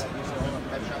 Thanks.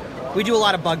 We do a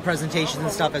lot of bug presentations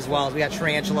and stuff as well. We got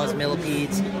tarantulas,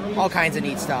 millipedes, all kinds of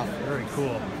neat stuff. Very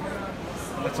cool.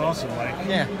 That's awesome, Mike.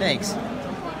 Yeah, thanks.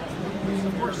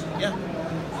 Of course. Yeah.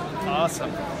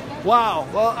 Awesome. Wow.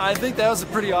 Well, I think that was a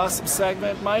pretty awesome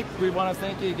segment, Mike. We want to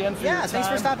thank you again for your time. Thanks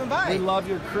for stopping by. We love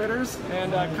your critters.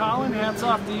 And Colin, hats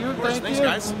off to you. Thank Thanks, you.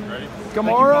 guys. Ready?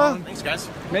 Gamora, Thanks, guys.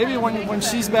 maybe when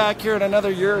she's back here in another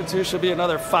year or two, she'll be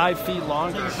another 5 feet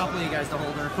longer. A couple of you guys to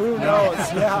hold her. Who knows?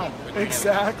 Yeah,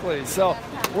 exactly. So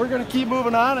we're going to keep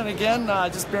moving on. And again,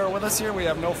 just bear with us here. We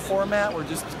have no format. We're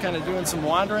just kind of doing some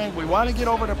wandering. We want to get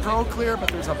over to Pro Clear, but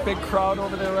there's a big crowd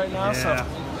over there right now. Yeah.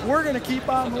 So we're going to keep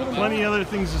on moving. Plenty of other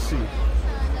things to see.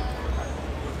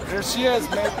 There she is,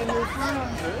 making your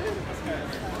friend.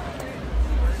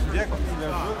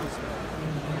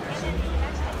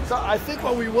 So I think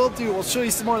what we will do, we'll show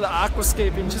you some more of the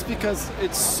aquascaping just because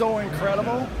it's so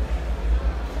incredible.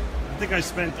 I think I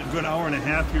spent a good hour and a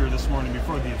half here this morning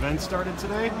before the event started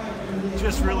today,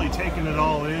 just really taking it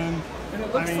all in. And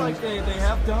it looks like they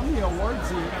have done the awards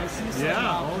here. I see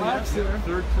some plaques here.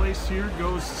 Third place here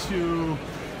goes to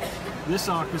this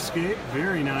aquascape.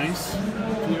 Very nice.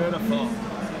 Beautiful.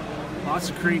 Lots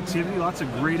of creativity, lots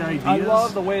of great ideas. I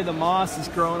love the way the moss is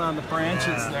growing on the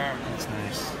branches there. That's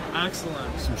nice.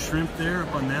 Excellent. Some shrimp there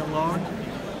up on that log.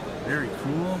 Very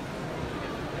cool.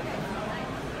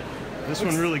 This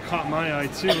one really caught my eye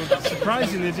too.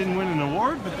 Surprising they didn't win an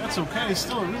award, but that's okay.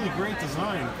 Still a really great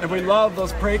design. And we love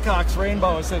those Praecox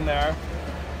rainbows in there.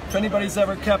 If anybody's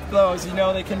ever kept those, you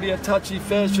know they can be a touchy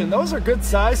fish, and those are good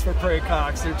size for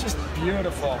Praecox. They're just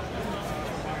beautiful.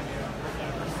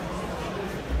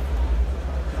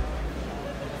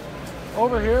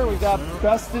 Over here we got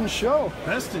Best in Show.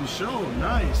 Best in Show,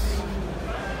 nice.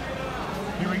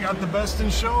 Here we got the Best in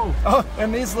Show. Oh,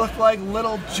 and these look like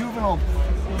little juvenile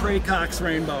Praecox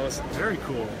rainbows. Very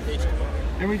cool.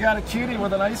 And we got a cutie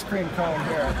with an ice cream cone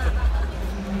here.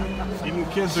 Even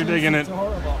kids are digging it. It's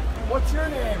horrible. What's your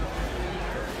name?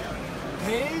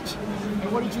 Paige?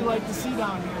 And what did you like to see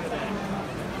down here today?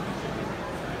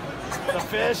 The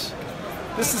fish.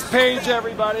 This is Paige,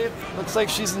 everybody. Looks like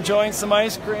she's enjoying some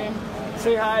ice cream.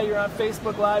 Say hi, you're on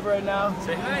Facebook Live right now.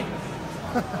 Say hi.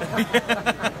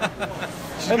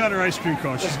 She's got her ice cream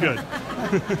cone. She's good.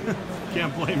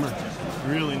 Can't blame her.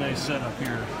 Really nice setup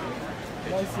here.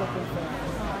 Nice looking thing.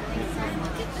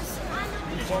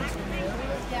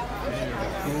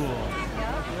 Cool.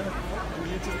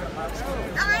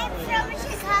 I'm from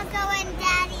Chicago and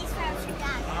Daddy's from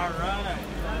Chicago. All right.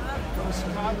 From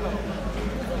Chicago.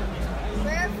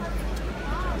 We're from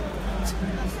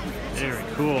Very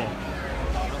cool.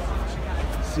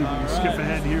 Let's see if we can skip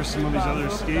ahead here some of these other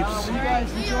escapes. You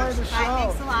guys enjoy the show.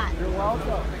 Thanks a lot. You're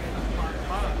welcome.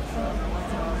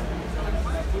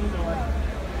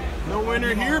 No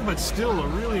winner here, but still a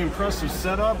really impressive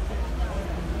setup.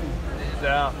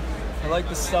 Yeah. I like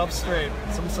the substrate.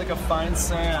 It's almost like a fine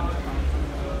sand.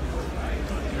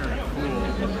 Very cool.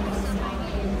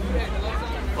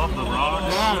 Love the rock.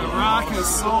 Yeah, the rock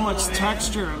has so much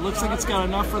texture. It looks like it's got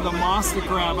enough for the moss to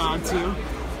grab onto.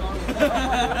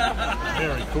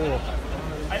 Very cool.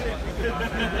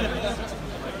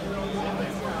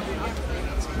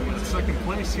 second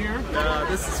place here. Yeah,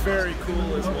 this is very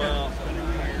cool as well.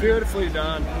 Beautifully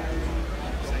done.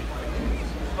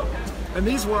 And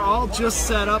these were all just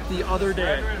set up the other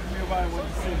day.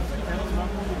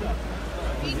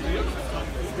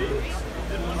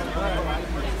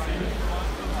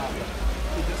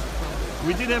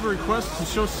 We did have a request to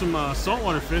show some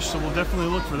saltwater fish, so we'll definitely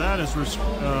look for that as we're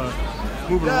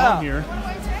moving along here.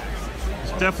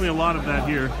 There's definitely a lot of that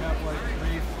here.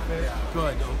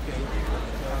 Good, okay.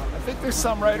 I think there's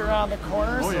some right around the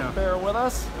corner, so bear with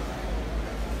us.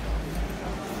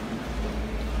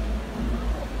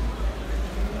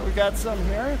 We got some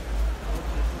here.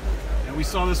 And we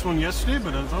saw this one yesterday,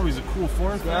 but it's always a cool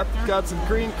form factor. Got some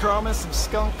green chromis, some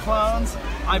skunk clowns.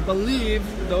 I believe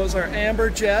those are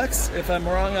amberjacks. If I'm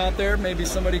wrong out there, maybe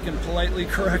somebody can politely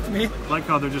correct me. I like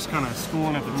how they're just kind of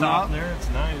schooling at the top there. It's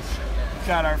nice.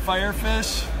 Got our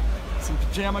firefish, some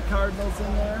pajama cardinals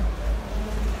in there.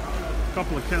 A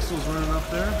couple of kessels running up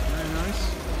there. Very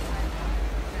nice.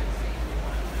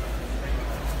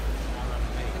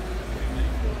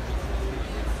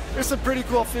 There's some pretty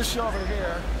cool fish over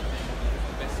here.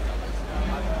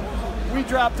 We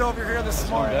dropped over here this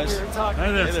morning. We were talking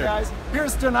to these guys.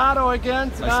 Here's Donato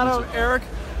again. Donato, Eric.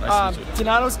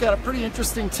 Donato's got a pretty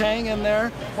interesting tang in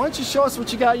there. Why don't you show us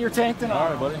what you got in your tank tonight? All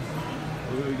right, buddy.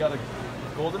 We got a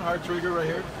golden heart trigger right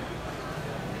here.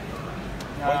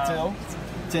 Whitetail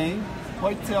tang.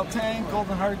 Whitetail tang,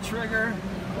 golden heart trigger.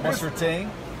 Mustard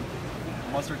tang.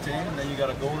 Mustard tang. And then you got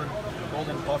a golden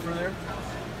puffer there.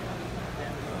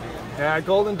 Yeah,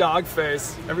 golden dog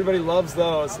face. Everybody loves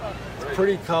those. It's a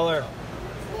pretty color.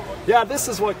 Yeah, this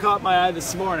is what caught my eye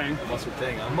this morning. Mustard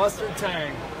tang, huh? Mustard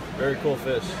tang. Very cool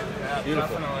fish. Yeah,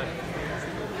 beautiful. Definitely.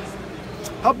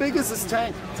 How big is this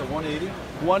tank? It's a 180.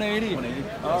 180? 180.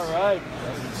 Yes. All right.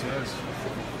 That's what it says.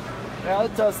 Yeah,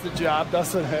 it does the job,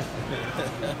 doesn't it?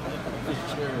 For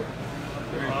sure.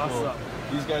 Very awesome. Cool.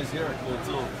 These guys here are cool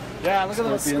too. Yeah, look at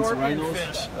those Scorpions, scorpion rhinos.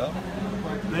 fish. Yep.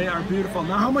 They are beautiful.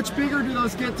 Now, how much bigger do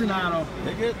those get, Donato?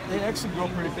 They actually grow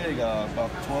pretty big,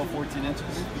 about 12, 14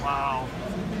 inches. Wow.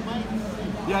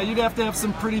 Yeah, you'd have to have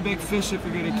some pretty big fish if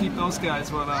you're going to keep those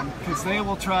guys with them, because they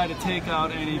will try to take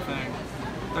out anything.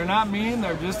 They're not mean,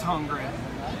 they're just hungry.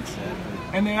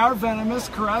 Exactly. And they are venomous,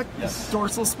 correct? Yes.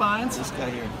 Dorsal spines? This guy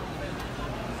here.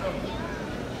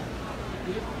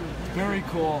 Very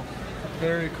cool.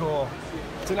 Very cool.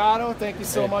 Donato, thank you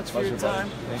so much for your time.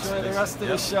 Enjoy the rest of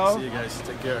the show. See you guys.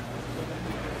 Take care.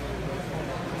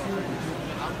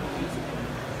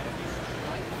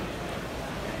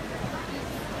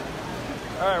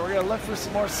 All right, we're going to look for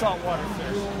some more saltwater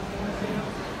fish.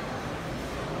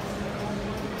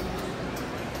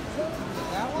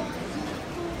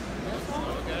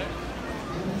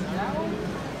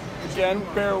 Again,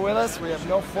 bear with us. We have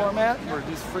no format. We're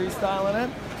just freestyling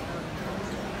it.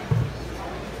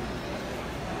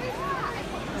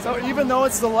 So even though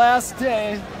it's the last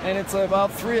day and it's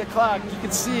about 3 o'clock, you can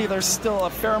see there's still a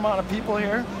fair amount of people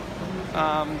here.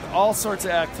 All sorts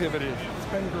of activity. It's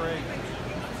been great.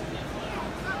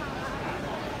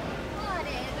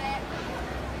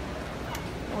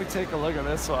 Let me take a look at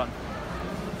this one.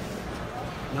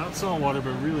 Not saltwater,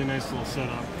 but really nice little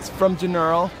setup. It's from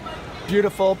General.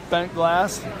 Beautiful bent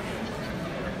glass.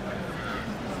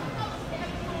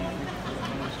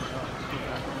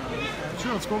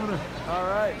 Sure, let's go over there. All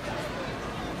right.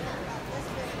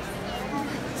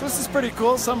 So this is pretty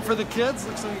cool. Something for the kids.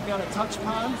 Looks like you got a touch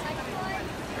pond.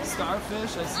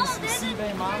 Starfish. I see some sea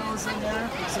bay monos in there.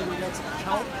 Looks like we got some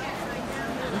kelp.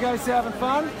 You guys having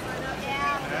fun?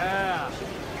 Yeah.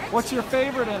 What's your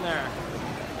favorite in there?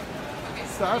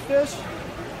 Starfish?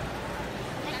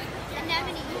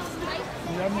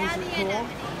 Anemones. Anemones are cool.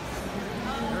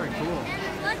 Very cool.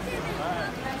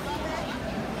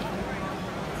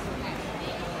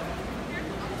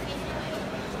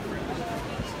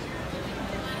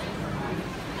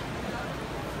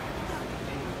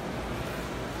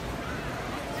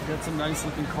 Got some nice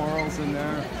looking corals in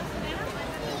there.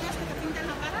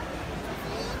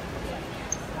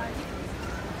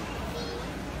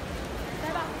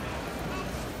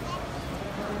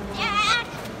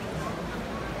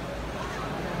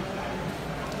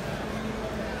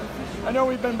 I know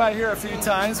we've been by here a few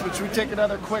times, but should we take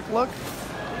another quick look?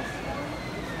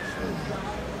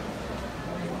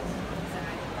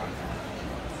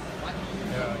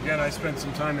 Yeah, again, I spent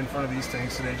some time in front of these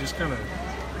tanks today, just kind of.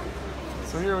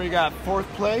 So here we got 4th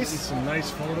place. Some nice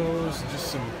photos, just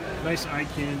some nice eye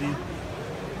candy.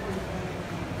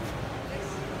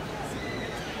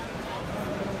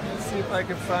 Let's see if I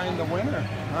can find the winner.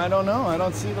 I don't know. I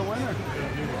don't see the winner.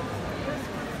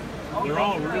 They're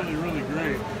all really, really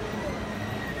great.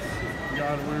 We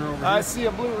got a winner over here. I see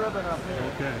a blue ribbon up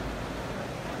here. Okay.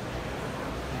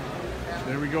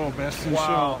 There we go, best in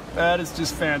Wow, show. that is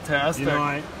just fantastic. You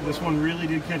know, this one really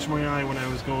did catch my eye when I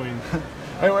was going.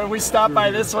 Hey, we stopped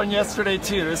by this one yesterday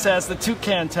too. This has the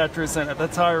toucan tetras in it.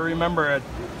 That's how I remember it.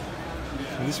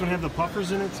 And this one have the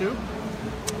puffers in it too?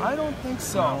 I don't think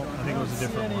so. No, I think it was a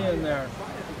different one. In there.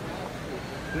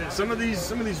 Yeah, some of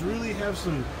these really have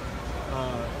some.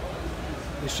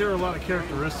 They share a lot of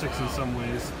characteristics in some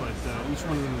ways, but each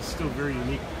one of them is still very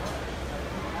unique.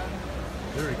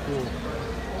 Very cool.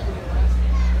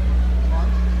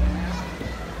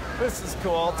 This is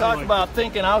cool. Talk about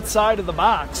thinking outside of the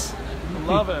box.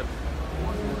 Love it.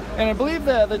 And I believe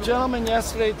that the gentleman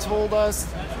yesterday told us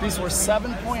these were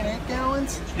 7.8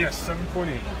 gallons? Yes,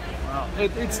 7.8. Wow.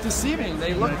 It's deceiving.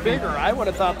 They look bigger. I would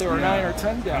have thought they were 9 or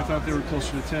 10 gallons. I thought they were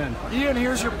closer to 10. Ian,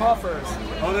 here's your puffers.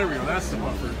 Oh, there we go. That's the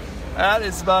puffer. That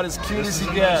is about as cute as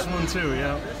you get. This one too,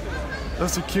 yeah.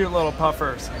 Those are cute little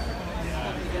puffers.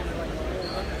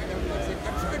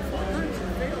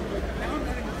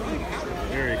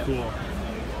 Very cool.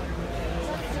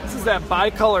 This is that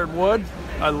bicolored wood.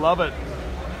 I love it.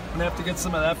 I'm gonna have to get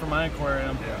some of that for my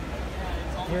aquarium. Yeah.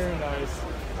 Very nice.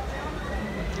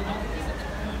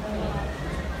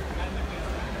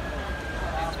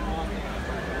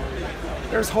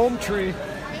 There's Home Tree.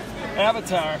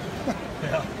 Avatar.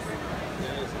 Yeah.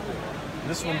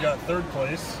 This one got 3rd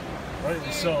place.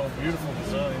 Rightly so. Beautiful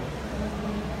design.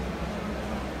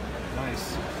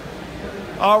 Nice.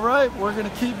 All right, we're going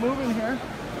to keep moving here.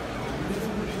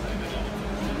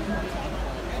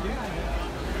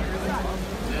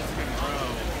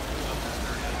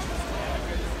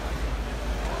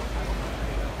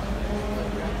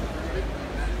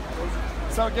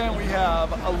 So again, we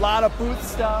have a lot of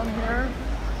booths down here,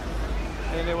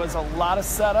 and it was a lot of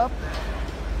setup.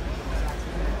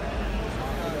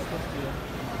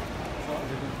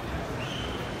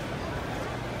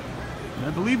 I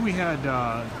believe we had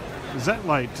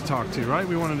Zetlight to talk to, right?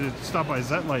 We wanted to stop by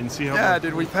Zetlight and see how. Yeah,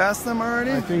 did we pass them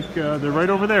already? I think they're right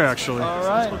over there, actually. All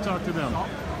right. So let's go talk to them.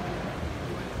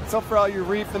 So for all you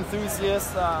reef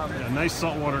enthusiasts, yeah, nice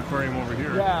saltwater aquarium over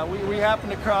here. Yeah, we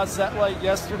happened to cross Zetlight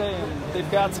yesterday, and they've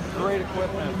got some great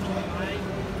equipment.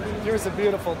 Here's a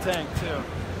beautiful tank too.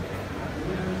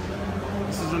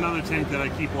 This is another tank that I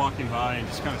keep walking by and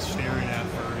just kind of staring at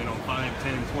for 5,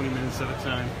 10, 20 minutes at a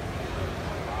time.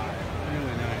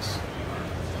 Really nice.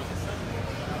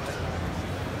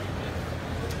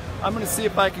 I'm going to see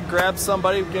if I can grab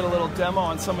somebody and get a little demo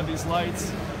on some of these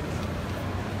lights.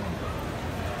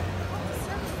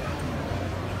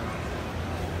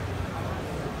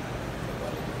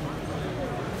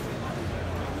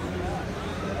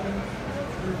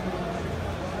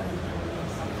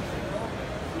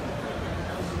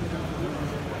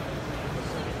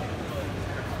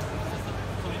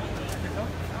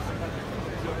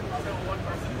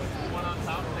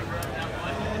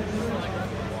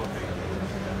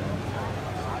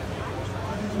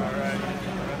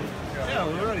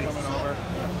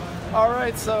 All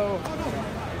right, so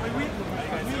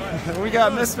we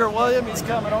got Mr. William. He's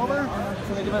coming over. He's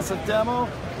going to give us a demo.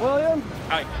 William?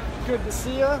 Hi. Good to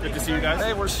see you. Good to see you guys.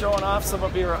 Hey, we're showing off some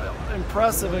of your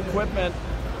impressive equipment.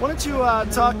 Why don't you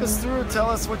talk us through, tell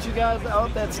us what you got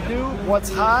out that's new,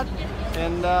 what's hot,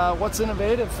 and what's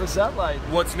innovative for Zetlight.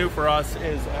 What's new for us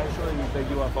is actually the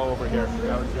UFO over here.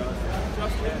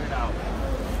 Just handed out.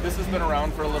 This has been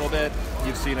around for a little bit.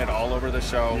 You've seen it all over the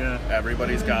show. Yeah.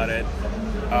 Everybody's got it.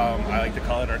 I like to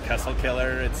call it our Kessel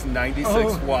Killer. It's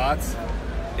 96 watts.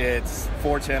 It's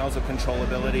 4 channels of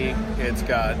controllability. It's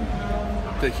got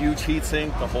the huge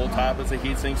heatsink. The whole top is a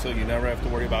heatsink, so you never have to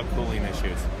worry about cooling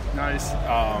issues. Nice.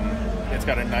 It's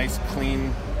got a nice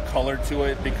clean color to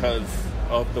it because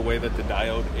of the way that the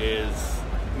diode is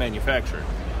manufactured.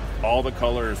 All the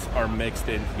colors are mixed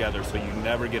in together, so you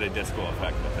never get a disco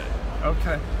effect with it.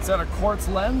 Okay. Is that a quartz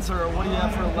lens, or what do you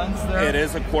have for a lens there? It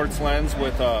is a quartz lens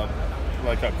with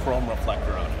like a chrome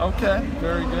reflector on it. Okay,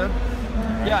 very good.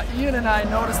 Yeah, Ian and I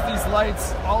noticed these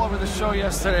lights all over the show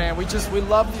yesterday, and we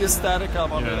love the aesthetic of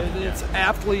them. Yeah. It's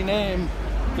aptly named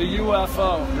the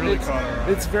UFO. Really caught our eye.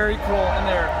 It's very cool, and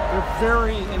they're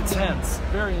very intense.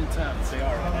 Very intense. They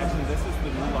are. Actually, this is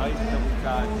the new light that we've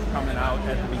got coming out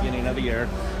at the beginning of the year.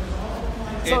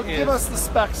 So give us the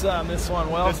specs on this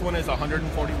one, Will. This one is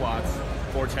 140 watts,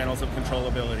 4 channels of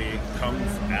controllability, comes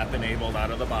app-enabled out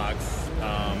of the box.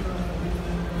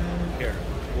 Here,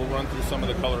 we'll run through some of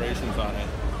the colorations on it.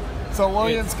 So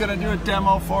William's going to do a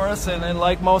demo for us, and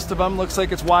like most of them, looks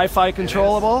like it's Wi-Fi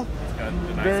controllable. It's got a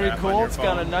nice Very app on cool. your It's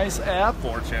got a phone. nice app.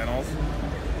 4 channels.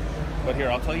 But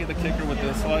here, I'll tell you the kicker with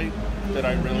this light that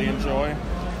I really enjoy,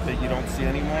 that you don't see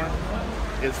anymore.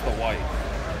 is the white.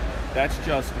 That's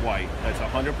just white. That's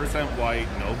 100% white,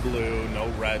 no blue, no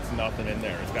reds, nothing in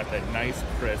there. It's got that nice,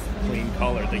 crisp, clean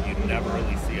color that you never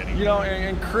really see anymore. You know,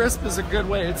 and crisp is a good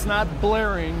way. It's not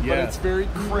blaring, but it's very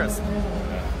crisp.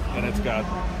 Yeah. And it's got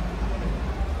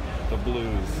the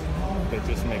blues that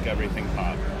just make everything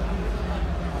pop.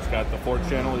 It's got the 4th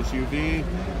channel is UV.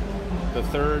 The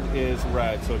 3rd is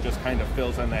red, so it just kind of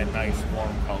fills in that nice,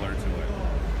 warm color to it.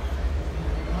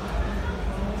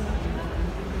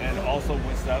 And also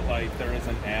with Set Light, there is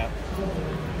an app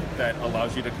that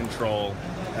allows you to control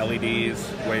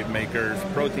LEDs, wave makers,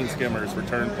 protein skimmers,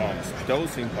 return pumps,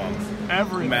 dosing pumps,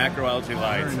 macroalgae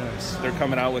lights. Nice. They're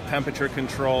coming out with temperature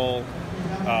control,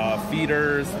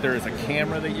 feeders. There's a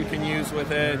camera that you can use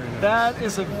with it. That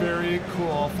is a very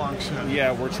cool function.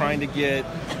 Yeah, we're trying to get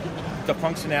the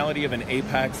functionality of an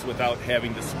Apex without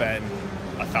having to spend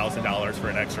 $1,000 for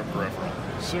an extra peripheral.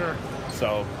 Sure.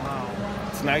 So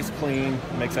it's nice, clean,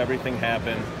 makes everything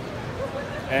happen.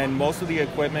 And most of the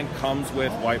equipment comes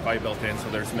with Wi-Fi built in, so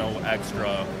there's no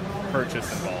extra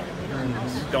purchase involved.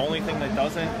 The only thing that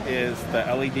doesn't is the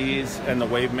LEDs and the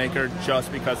wave maker,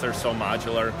 just because they're so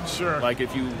modular. Sure. Like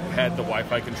if you had the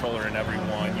Wi-Fi controller in every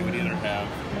one, you would either have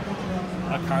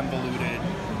a convoluted,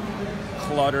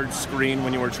 cluttered screen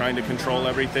when you were trying to control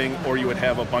everything, or you would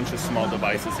have a bunch of small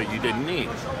devices that you didn't need.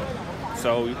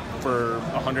 So for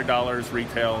 $100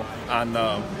 retail on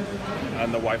the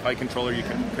Wi-Fi controller, you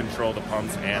can control the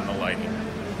pumps and the lighting.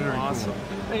 Very awesome. Cool.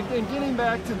 And getting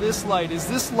back to this light, is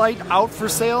this light out for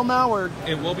sale now, or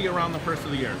it will be around the first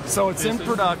of the year? So it's in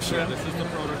production. Yeah, this is the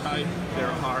prototype. There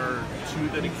are 2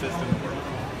 that exist in the world.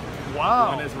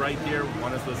 Wow. One is right here.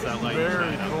 One is the Set Light.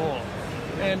 Very cool.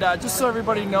 And just so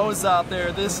everybody knows out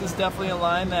there, this is definitely a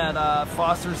line that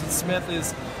Foster's and Smith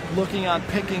is looking on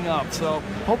picking up. So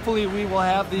hopefully we will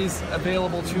have these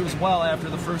available too as well after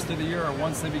the first of the year, or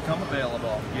once they become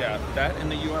available. Yeah, that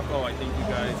and the UFO, I think you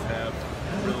guys have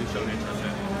really shown interest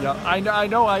in. Yeah, I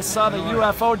know. I saw the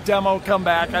UFO demo come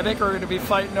back. I think we're going to be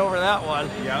fighting over that one.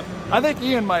 Yeah. I think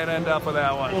Ian might end up with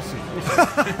that one. We'll see.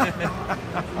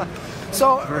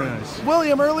 So, very nice.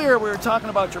 William, earlier we were talking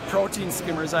about your protein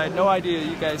skimmers. I had no idea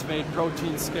you guys made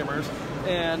protein skimmers,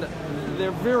 and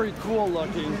they're very cool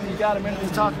looking. You got a minute to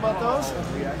talk about those?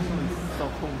 We actually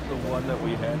sold the one that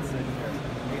we had sitting here.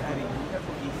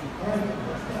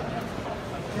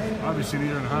 Obviously,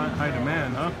 these are in high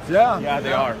demand, huh? Yeah. Yeah,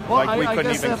 they are. Well, like, we couldn't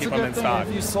guess even that's keep a them good in thing. stock.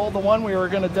 If you sold the one we were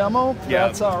going to demo, yeah,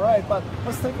 that's all right. But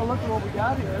let's take a look at what we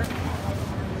got here.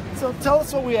 So tell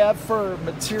us what we have for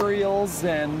materials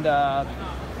and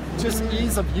just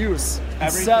ease of use,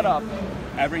 setup.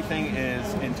 Everything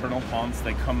is internal pumps.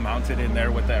 They come mounted in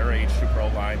there with our H2 Pro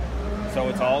line. So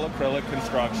it's all acrylic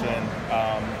construction.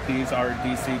 These are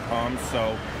DC pumps,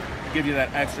 so give you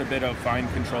that extra bit of fine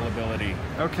controllability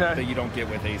that you don't get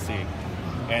with AC.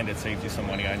 And it saves you some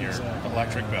money on your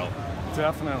electric bill.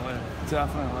 Definitely,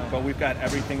 definitely. But we've got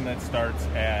everything that starts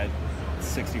at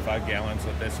 65 gallons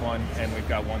with this one, and we've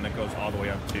got one that goes all the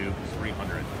way up to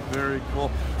 300. Very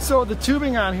cool. So the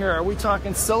tubing on here, are we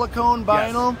talking silicone,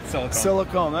 vinyl? Yes, silicone.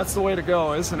 Silicone, that's the way to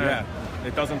go, isn't it? Yeah,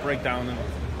 it doesn't break down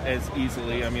as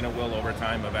easily. I mean, it will over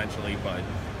time eventually, but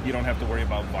you don't have to worry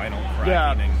about vinyl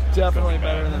cracking. Yeah, definitely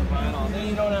better than vinyl. And then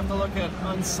you don't have to look at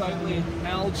unsightly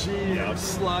algae or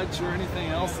sludge or anything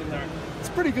else in there. It's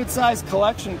a pretty good sized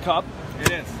collection cup. It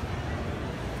is.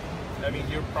 I mean,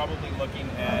 you're probably looking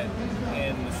at,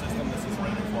 in the system this is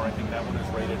rated for, I think that one is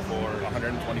rated for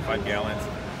 125 gallons.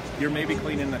 You're maybe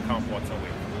cleaning the pump once a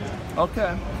week.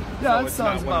 Okay. Yeah, so that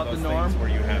sounds about the norm. Where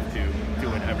you have to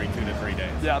do it every 2 to 3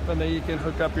 days. Yeah, and then you can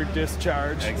hook up your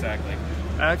discharge. Exactly.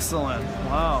 Excellent.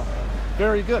 Wow.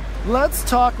 Very good. Let's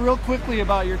talk real quickly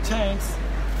about your tanks.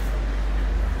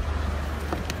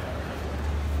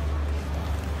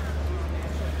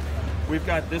 We've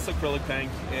got this acrylic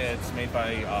tank. It's made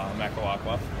by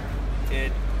Aquatic.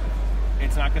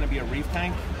 It's not going to be a reef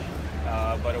tank,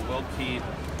 but it will keep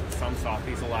some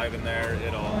softies alive in there.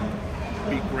 It'll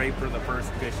be great for the first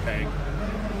fish tank,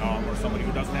 or somebody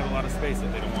who doesn't have a lot of space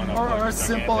that they don't want to. Or a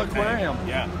simple aquarium. Tank.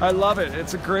 Yeah, I love it.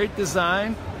 It's a great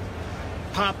design.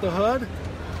 Pop the hood.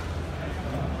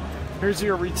 Here's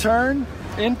your return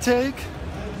intake.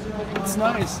 It's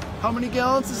nice. How many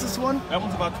gallons is this one? That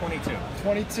one's about 22.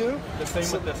 22? The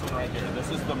same with this one right here. This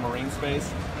is the marine space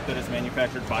that is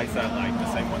manufactured by Set Light,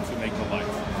 the same ones who make the lights.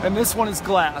 And this one is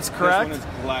glass, correct? This one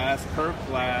is glass, curved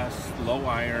glass, low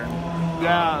iron.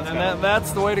 Yeah, and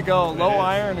that's the way to go. Low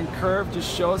iron and curved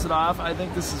just shows it off. I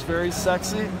think this is very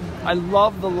sexy. I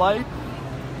love the light.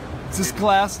 Is this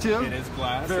glass too? It is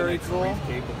glass. Very and it's cool. Reef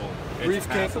capable. It's reef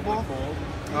capable? Cold.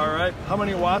 All right. How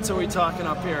many watts are we talking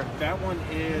up here? That one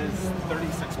is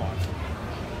 36 watts.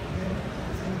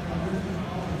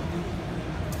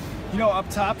 You know, up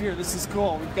top here, this is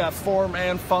cool. We've got form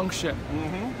and function.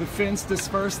 The fins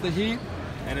disperse the heat.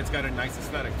 And it's got a nice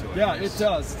aesthetic to it. Yeah, it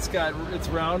does. It's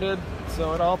rounded,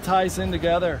 so it all ties in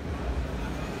together.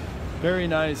 Very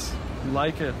nice.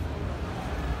 Like it.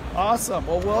 Awesome.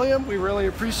 Well, William, we really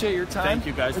appreciate your time. Thank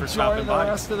you guys for stopping by. Enjoy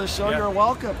the rest of the show. Yeah. You're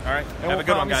welcome. All right. And Have a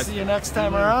good one, guys. See you next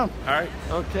time around. All right.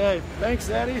 Okay. Thanks,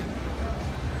 Eddie.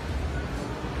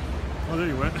 Oh, there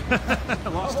you went. I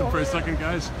lost him for a second,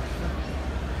 guys.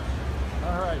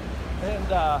 All right.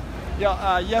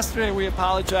 And yesterday we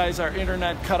apologized. Our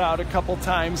internet cut out a couple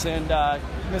times, and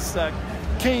Miss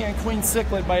King and Queen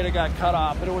Cichlid might have got cut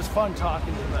off, but it was fun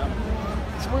talking to them.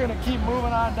 So we're going to keep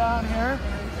moving on down here.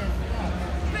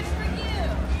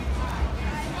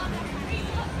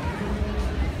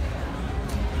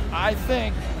 I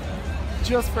think,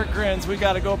 just for grins, we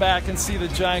got to go back and see the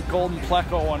giant golden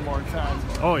pleco one more time.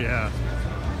 Oh, yeah.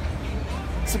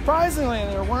 Surprisingly,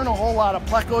 there weren't a whole lot of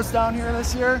plecos down here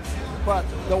this year, but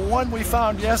the one we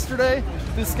found yesterday,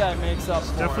 this guy makes up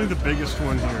for Definitely it. the biggest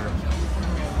one here.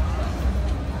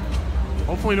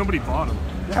 Hopefully nobody bought him.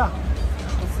 Yeah.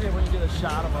 Let's see if we can get a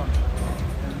shot of him.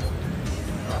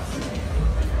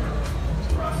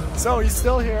 So he's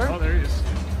still here. Oh, there he is.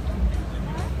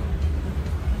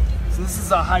 So this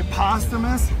is a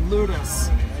Hypostomus luteus.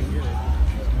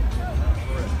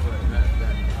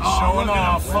 Showing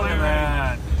off. Look at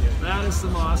that. That is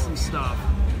some awesome stuff.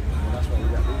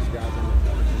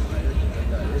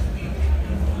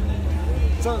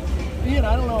 So, Ian,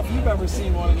 I don't know if you've ever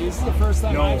seen one of these. This is the first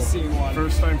time I've seen one.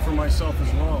 First time for myself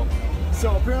as well.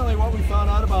 So apparently what we found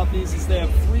out about these is they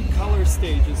have 3 color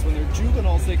stages. When they're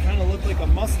juveniles, they kind of look like a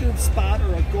mustard spot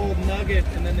or a gold nugget,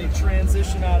 and then they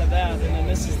transition out of that, and then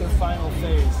this is their final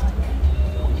phase.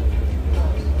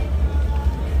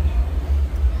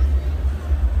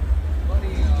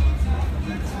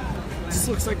 This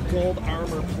looks like gold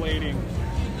armor plating.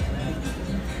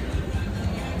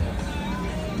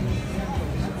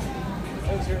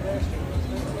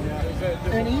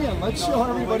 And Ian, let's show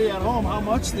everybody at home how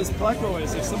much this pleco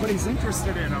is if somebody's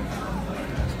interested in them.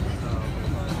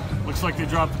 Looks like they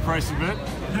dropped the price a bit.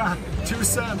 Yeah, 2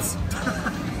 cents.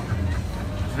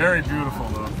 Very beautiful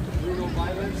though.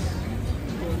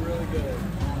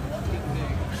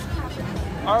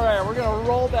 All right, we're gonna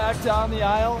roll back down the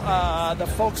aisle. The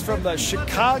folks from the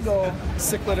Chicago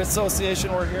Cichlid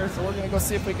Association were here, so we're gonna go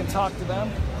see if we can talk to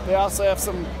them. They also have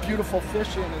some beautiful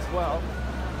fish in as well.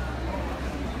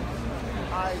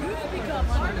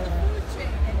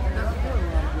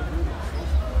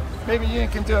 Maybe Ian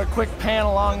can do a quick pan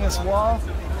along this wall.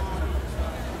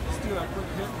 Let's do a quick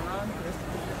hit and run.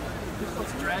 Get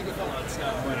those dragon bloods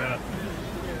down. Yeah.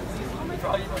 For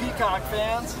all you peacock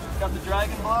fans, got the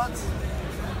dragon bloods.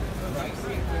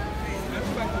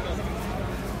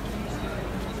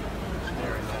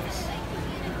 Very nice.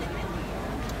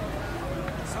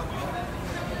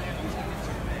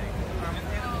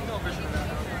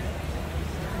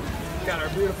 Got our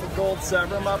beautiful gold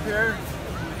Severum up here.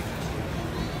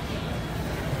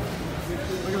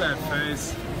 Look at that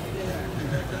face.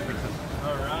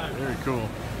 All right. Very cool.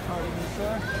 Pardon me,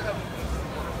 sir.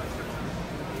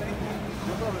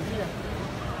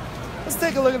 Let's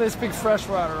take a look at this big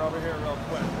freshwater over here real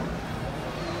quick.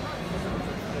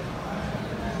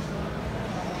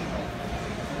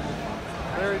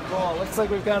 Very cool. Looks like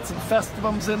we've got some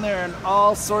festivums in there and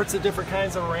all sorts of different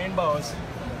kinds of rainbows.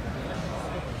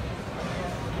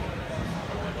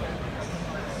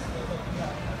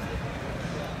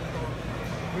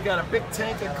 We got a big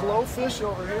tank of glowfish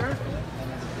over here.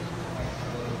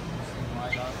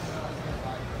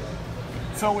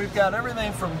 So we've got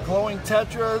everything from glowing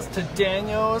tetras to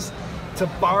danios to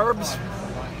barbs.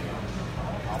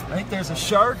 I think there's a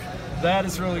shark. That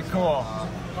is really cool.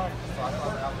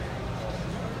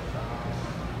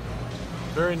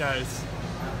 Very nice.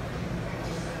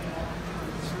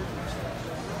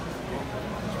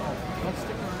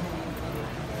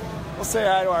 We'll say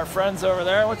hi to our friends over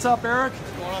there. What's up, Eric?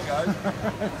 What's going on,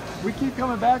 guys? We keep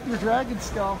coming back to your dragon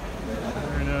skull.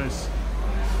 Very nice.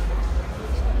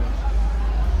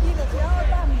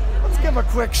 Let's give a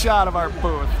quick shot of our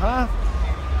booth, huh?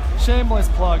 Shameless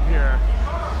plug here.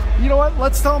 You know what?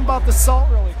 Let's tell them about the salt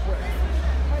really quick.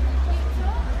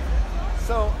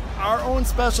 So our own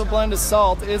special blend of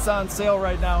salt is on sale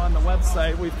right now on the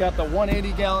website. We've got the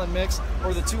 180-gallon mix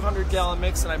or the 200-gallon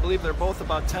mix, and I believe they're both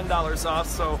about $10 off.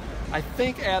 So I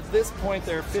think at this point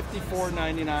they're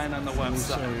 $54.99 on the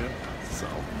website.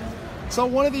 So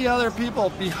one of the other people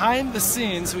behind the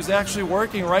scenes who's actually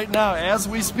working right now as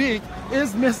we speak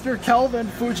is Mr. Kelvin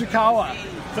Fujikawa.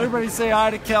 So everybody say hi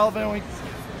to Kelvin.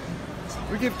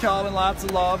 We give Calvin lots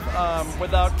of love.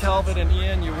 Without Calvin and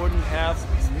Ian, you wouldn't have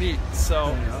meat.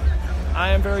 So I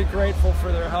am very grateful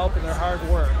for their help and their hard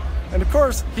work. And of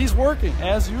course, he's working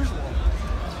as usual.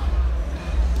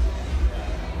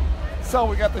 So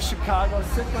we got the Chicago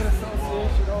Cichlid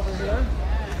Association over here.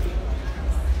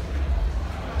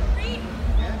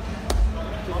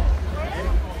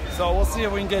 So we'll see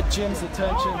if we can get Jim's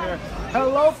attention here.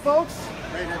 Hello, folks.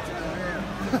 Wait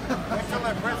till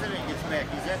the president gets back.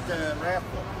 He's at the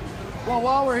raffle. Well,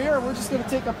 while we're here, we're just going to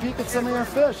take a peek at some of your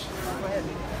fish. Go ahead.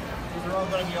 These are all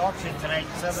going to be auctioned tonight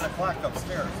at 7 o'clock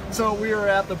upstairs. So we are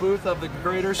at the booth of the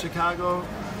Greater Chicago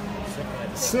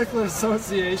Cichlid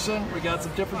Association. We got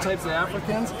some different types of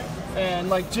Africans. And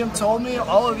like Jim told me,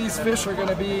 all of these fish are going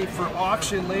to be for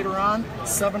auction later on,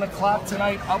 7 o'clock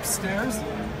tonight upstairs.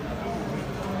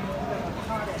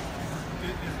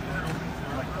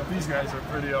 These guys are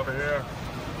pretty over here.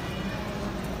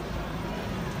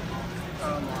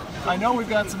 I know we've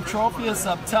got some Tropheus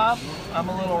up top. I'm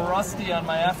a little rusty on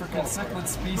my African cichlid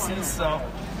species, so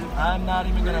I'm not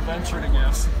even going to venture to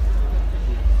guess.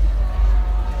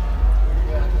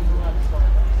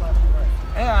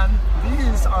 And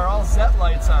these are all Zet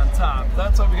lights on top.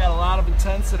 That's why we got a lot of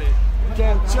intensity.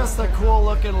 Again, just a cool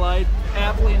looking light,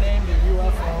 aptly named a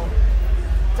UFO.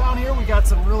 Down here we got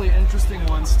some really interesting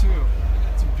ones too.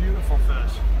 Some beautiful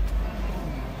fish.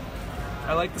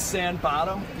 I like the sand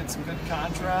bottom, get some good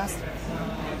contrast.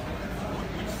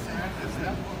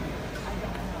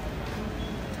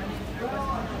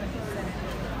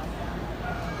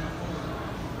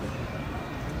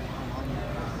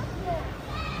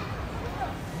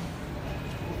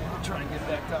 I'll try and get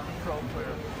back down to Pro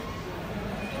Clear.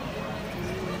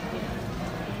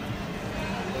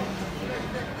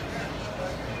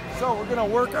 So we're going to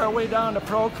work our way down to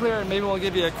Pro Clear, and maybe we'll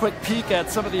give you a quick peek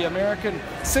at some of the American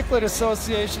Cichlid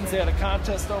Associations. They had a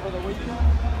contest over the weekend.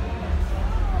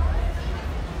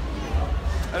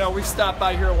 I know we've stopped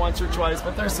by here once or twice,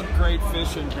 but there's some great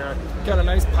fish in here. Got a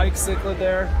nice pike cichlid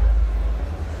there.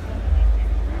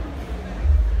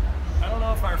 I don't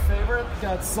know if our favorite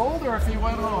got sold or if he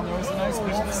went home. There was a nice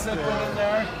wolf cichlid in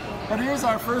there. But here's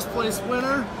our first place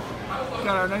winner.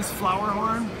 Got our nice flower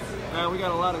horn. We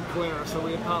got a lot of glare, so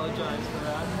we apologize for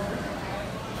that.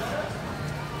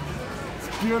 It's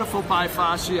beautiful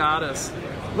Bifasciatus.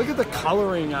 Look at the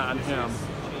coloring on him.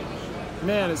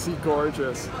 Man, is he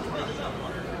gorgeous.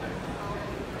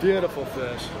 Beautiful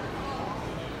fish.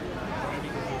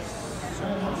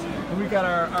 And we got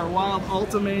our wild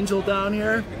Ultim Angel down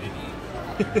here.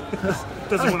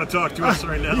 Doesn't want to talk to us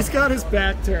right now. He's got his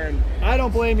back turned. I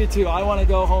don't blame you too. I want to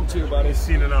go home too, buddy. He's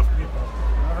seen enough people.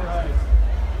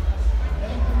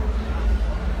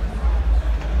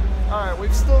 Alright,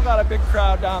 we've still got a big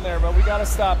crowd down there, but we got to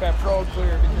stop at Pro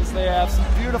Clear because they have some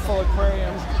beautiful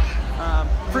aquariums,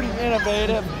 pretty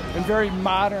innovative and very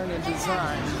modern in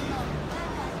design.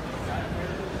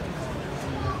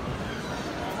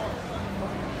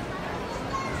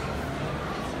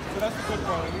 So that's a good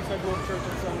one. At least I go to church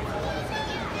on Sunday.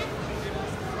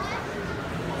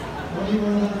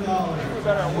 $2,100. We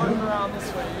better work around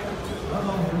this way.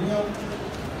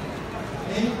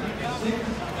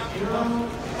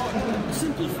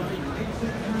 Simplify.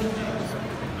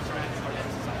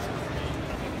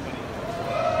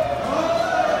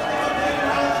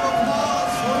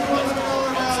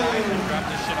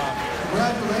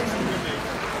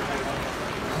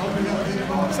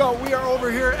 So we are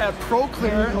over here at Pro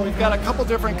Clear, and we've got a couple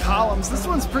different columns. This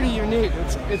one's pretty unique.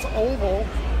 It's oval.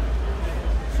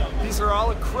 These are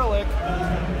all acrylic.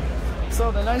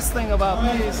 So the nice thing about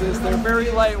these is they're very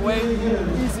lightweight,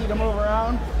 easy to move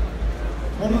around.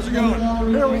 How's it going?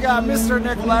 Here we got Mr.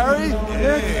 Nick Larry.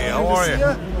 Hey, how are you?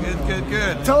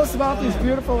 Good. Tell us about these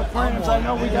beautiful aquariums. I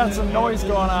know we got some noise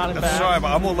going on in back. Sorry,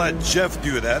 but I'm going to let Jeff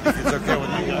do that if it's okay with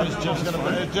you guys. Jeff's going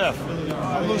to be Jeff.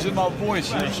 I'm losing my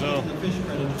voice here, so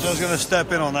Jeff's going to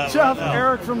step in on that. Jeff, right now.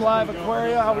 Eric from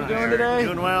LiveAquaria. How we doing today?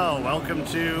 Doing well. Welcome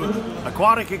to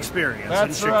Aquatic Experience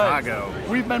in Chicago. Right.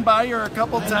 We've been by here a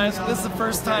couple times, but this is the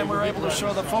first time we're able to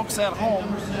show the folks at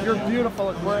home your beautiful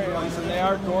aquariums, and they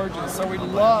are gorgeous. So we'd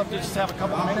love to just have a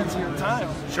couple minutes of your time.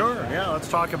 Sure. Yeah. Let's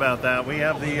talk about that. We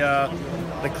have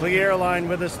the clear line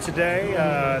with us today.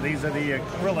 These are the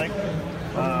acrylic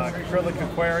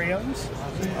aquariums.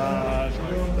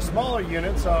 The smaller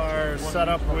units are set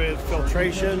up with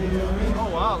filtration. Oh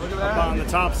wow! Look at that. Up on the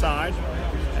top side,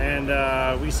 and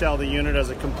we sell the unit as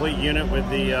a complete unit with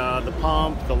the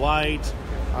pump, the light,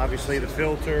 obviously the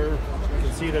filter. You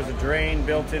can see there's a drain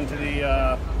built into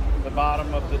the the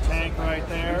bottom of the tank right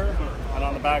there. And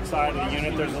on the back side of the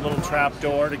unit, there's a little trap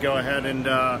door to go ahead and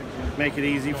make it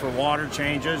easy for water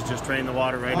changes. Just drain the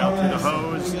water right out through the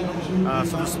hose.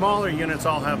 So the smaller units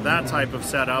all have that type of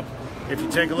setup. If you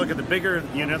take a look at the bigger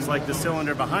units, like the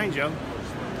cylinder behind you,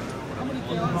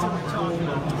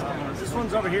 this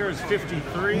one's over here is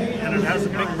 53, and it has a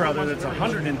big brother that's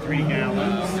 10003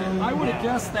 gallons. I would have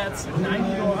guessed that's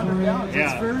 90 to 100 gallons.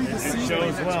 Yeah, it's very deceiving. it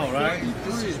shows well, right?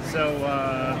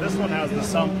 So this one has the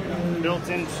sump built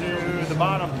into the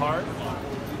bottom part,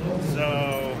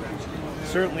 so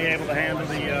certainly able to handle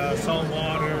the salt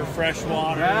water, fresh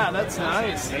water. Yeah, that's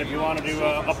nice. And if you wanted to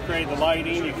upgrade the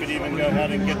lighting, you could even go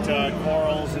ahead and get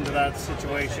corals into that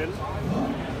situation.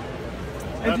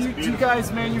 And do you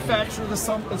guys manufacture the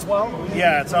sump as well?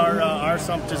 Yeah, it's our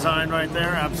sump design right there,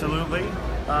 absolutely.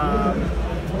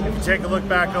 If you take a look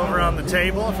back over on the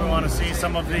table, if we want to see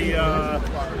some of the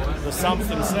sumps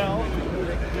themselves,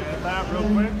 get that real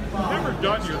quick. I've never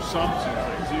done your sumps.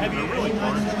 Have you really?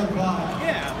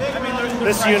 Yeah. I mean,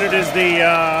 this unit is the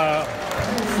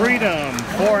Freedom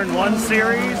 4-in-1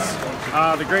 series.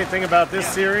 The great thing about this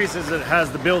series is it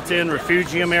has the built-in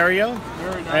refugium area.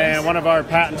 Very nice. And one of our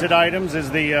patented items is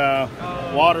the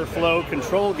water flow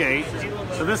control gate.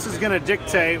 So this is going to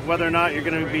dictate whether or not you're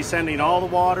going to be sending all the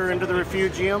water into the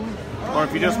refugium, or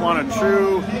if you just want a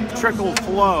true trickle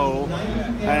flow,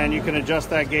 and you can adjust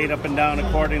that gate up and down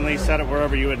accordingly, set it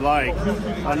wherever you would like.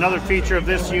 Another feature of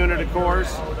this unit, of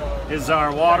course, is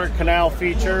our water canal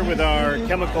feature with our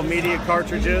chemical media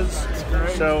cartridges.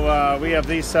 So we have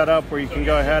these set up where you can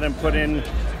go ahead and put in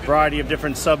a variety of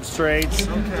different substrates,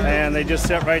 and they just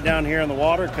sit right down here in the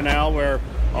water canal where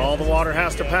all the water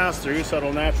has to pass through, so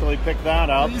it'll naturally pick that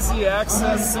up. Easy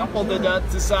access, simple to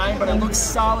design, but it looks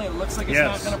solid. It looks like it's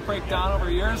not going to break down over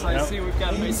years. I see we've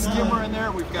got a nice skimmer in there.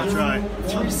 We've got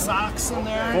 3 socks in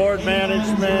there. Board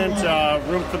management,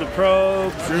 room for the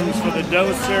probes, rooms for the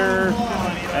doser,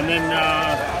 and then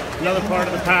another part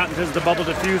of the patent is the bubble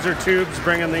diffuser tubes,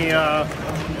 bringing the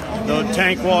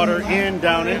tank water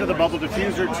down into the bubble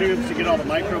diffuser tubes to get all the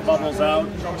micro bubbles out,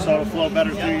 so it'll flow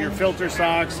better through your filter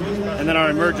socks, and then our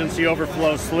emergency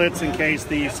overflow slits in case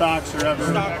the socks are ever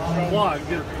plugged.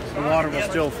 The water will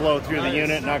still flow through the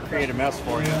unit and not create a mess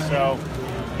for you. So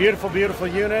beautiful, beautiful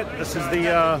unit. This is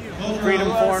the Freedom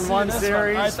 4-in-1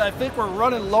 series. I think we're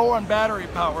running low on battery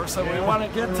power, so we want to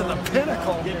get to the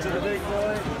pinnacle. Get to the big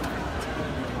boy.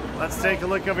 Let's take a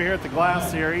look over here at the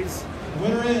glass series.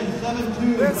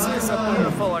 This is a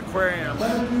beautiful aquarium,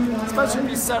 especially if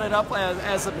you set it up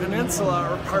as a peninsula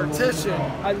or partition.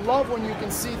 I love when you can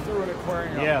see through an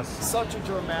aquarium. Yes. Such a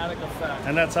dramatic effect.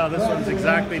 And that's how this one's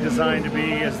exactly designed to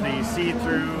be, as the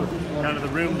see-through, kind of the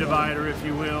room divider, if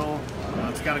you will.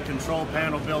 It's got a control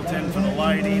panel built in for the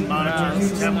lighting, monitors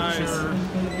the temperature.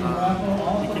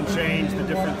 Nice. You can change the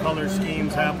different color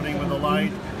schemes happening with the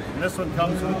light. And this one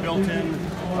comes with a built-in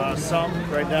sump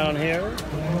right down here.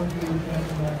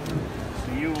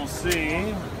 So you will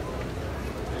see.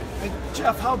 Hey,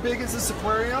 Jeff, how big is this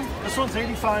aquarium? This one's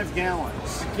 85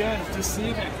 gallons. Again,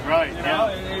 deceiving. Right, you know,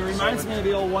 it reminds me of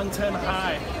the old 110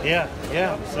 high. Yeah,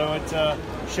 yeah. So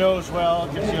it shows well,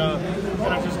 gives you,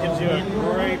 kind of just gives you a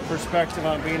great perspective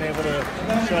on being able to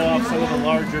show off some of the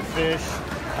larger fish.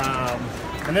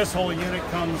 And this whole unit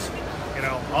comes, you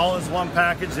know, all as one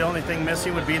package. The only thing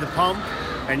missing would be the pump,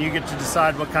 and you get to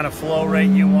decide what kind of flow rate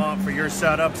you want for your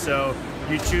setup, so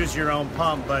you choose your own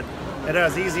pump. But it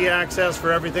has easy access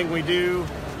for everything we do.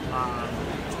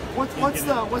 What's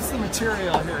the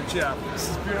material here, Jeff? This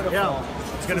is beautiful.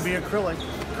 Yeah, it's going to be acrylic.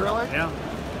 Acrylic? Yeah.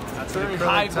 That's very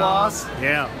high gloss.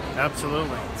 Yeah,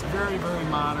 absolutely. It's very, very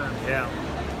modern. Yeah.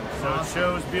 So it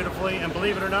shows beautifully, and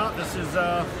believe it or not, this is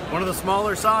one of the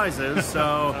smaller sizes,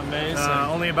 so amazing.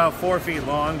 Only about 4 feet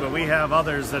long, but we have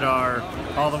others that are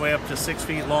all the way up to 6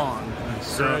 feet long.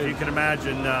 So if you can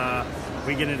imagine,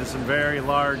 we get into some very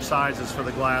large sizes for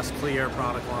the glass clear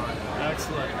product line.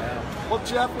 Excellent. Well,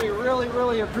 Jeff, we really,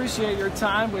 really appreciate your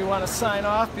time. We want to sign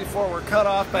off before we're cut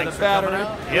off by the battery.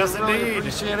 Yes, we really indeed.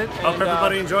 Appreciate it. Hope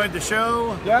everybody enjoyed the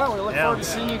show. Yeah, we look forward to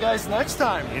seeing you guys next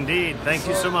time. Indeed. Thank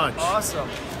you so much. Awesome.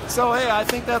 So, hey, I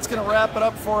think that's going to wrap it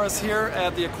up for us here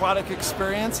at the Aquatic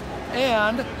Experience.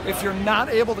 And if you're not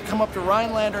able to come up to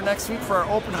Rhinelander next week for our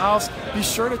open house, be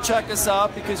sure to check us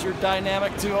out, because your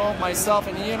dynamic duo, myself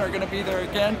and Ian, are going to be there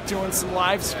again doing some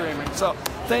live streaming. So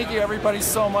thank you everybody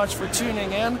so much for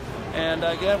tuning in. And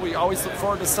again, we always look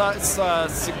forward to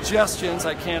suggestions.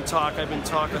 I can't talk. I've been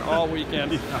talking all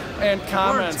weekend. And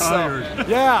comments. We're tired. So,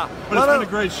 yeah. But it's been a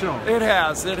great show. It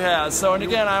has. It has. So, and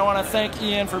again, I want to thank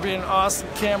Ian for being an awesome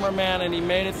cameraman, and he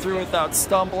made it through without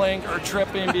stumbling or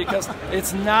tripping, because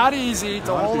it's not easy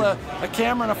to hold a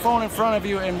camera and a phone in front of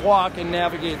you and walk and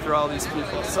navigate through all these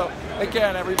people. So,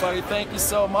 again, everybody, thank you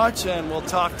so much, and we'll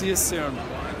talk to you soon.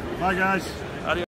 Bye, guys.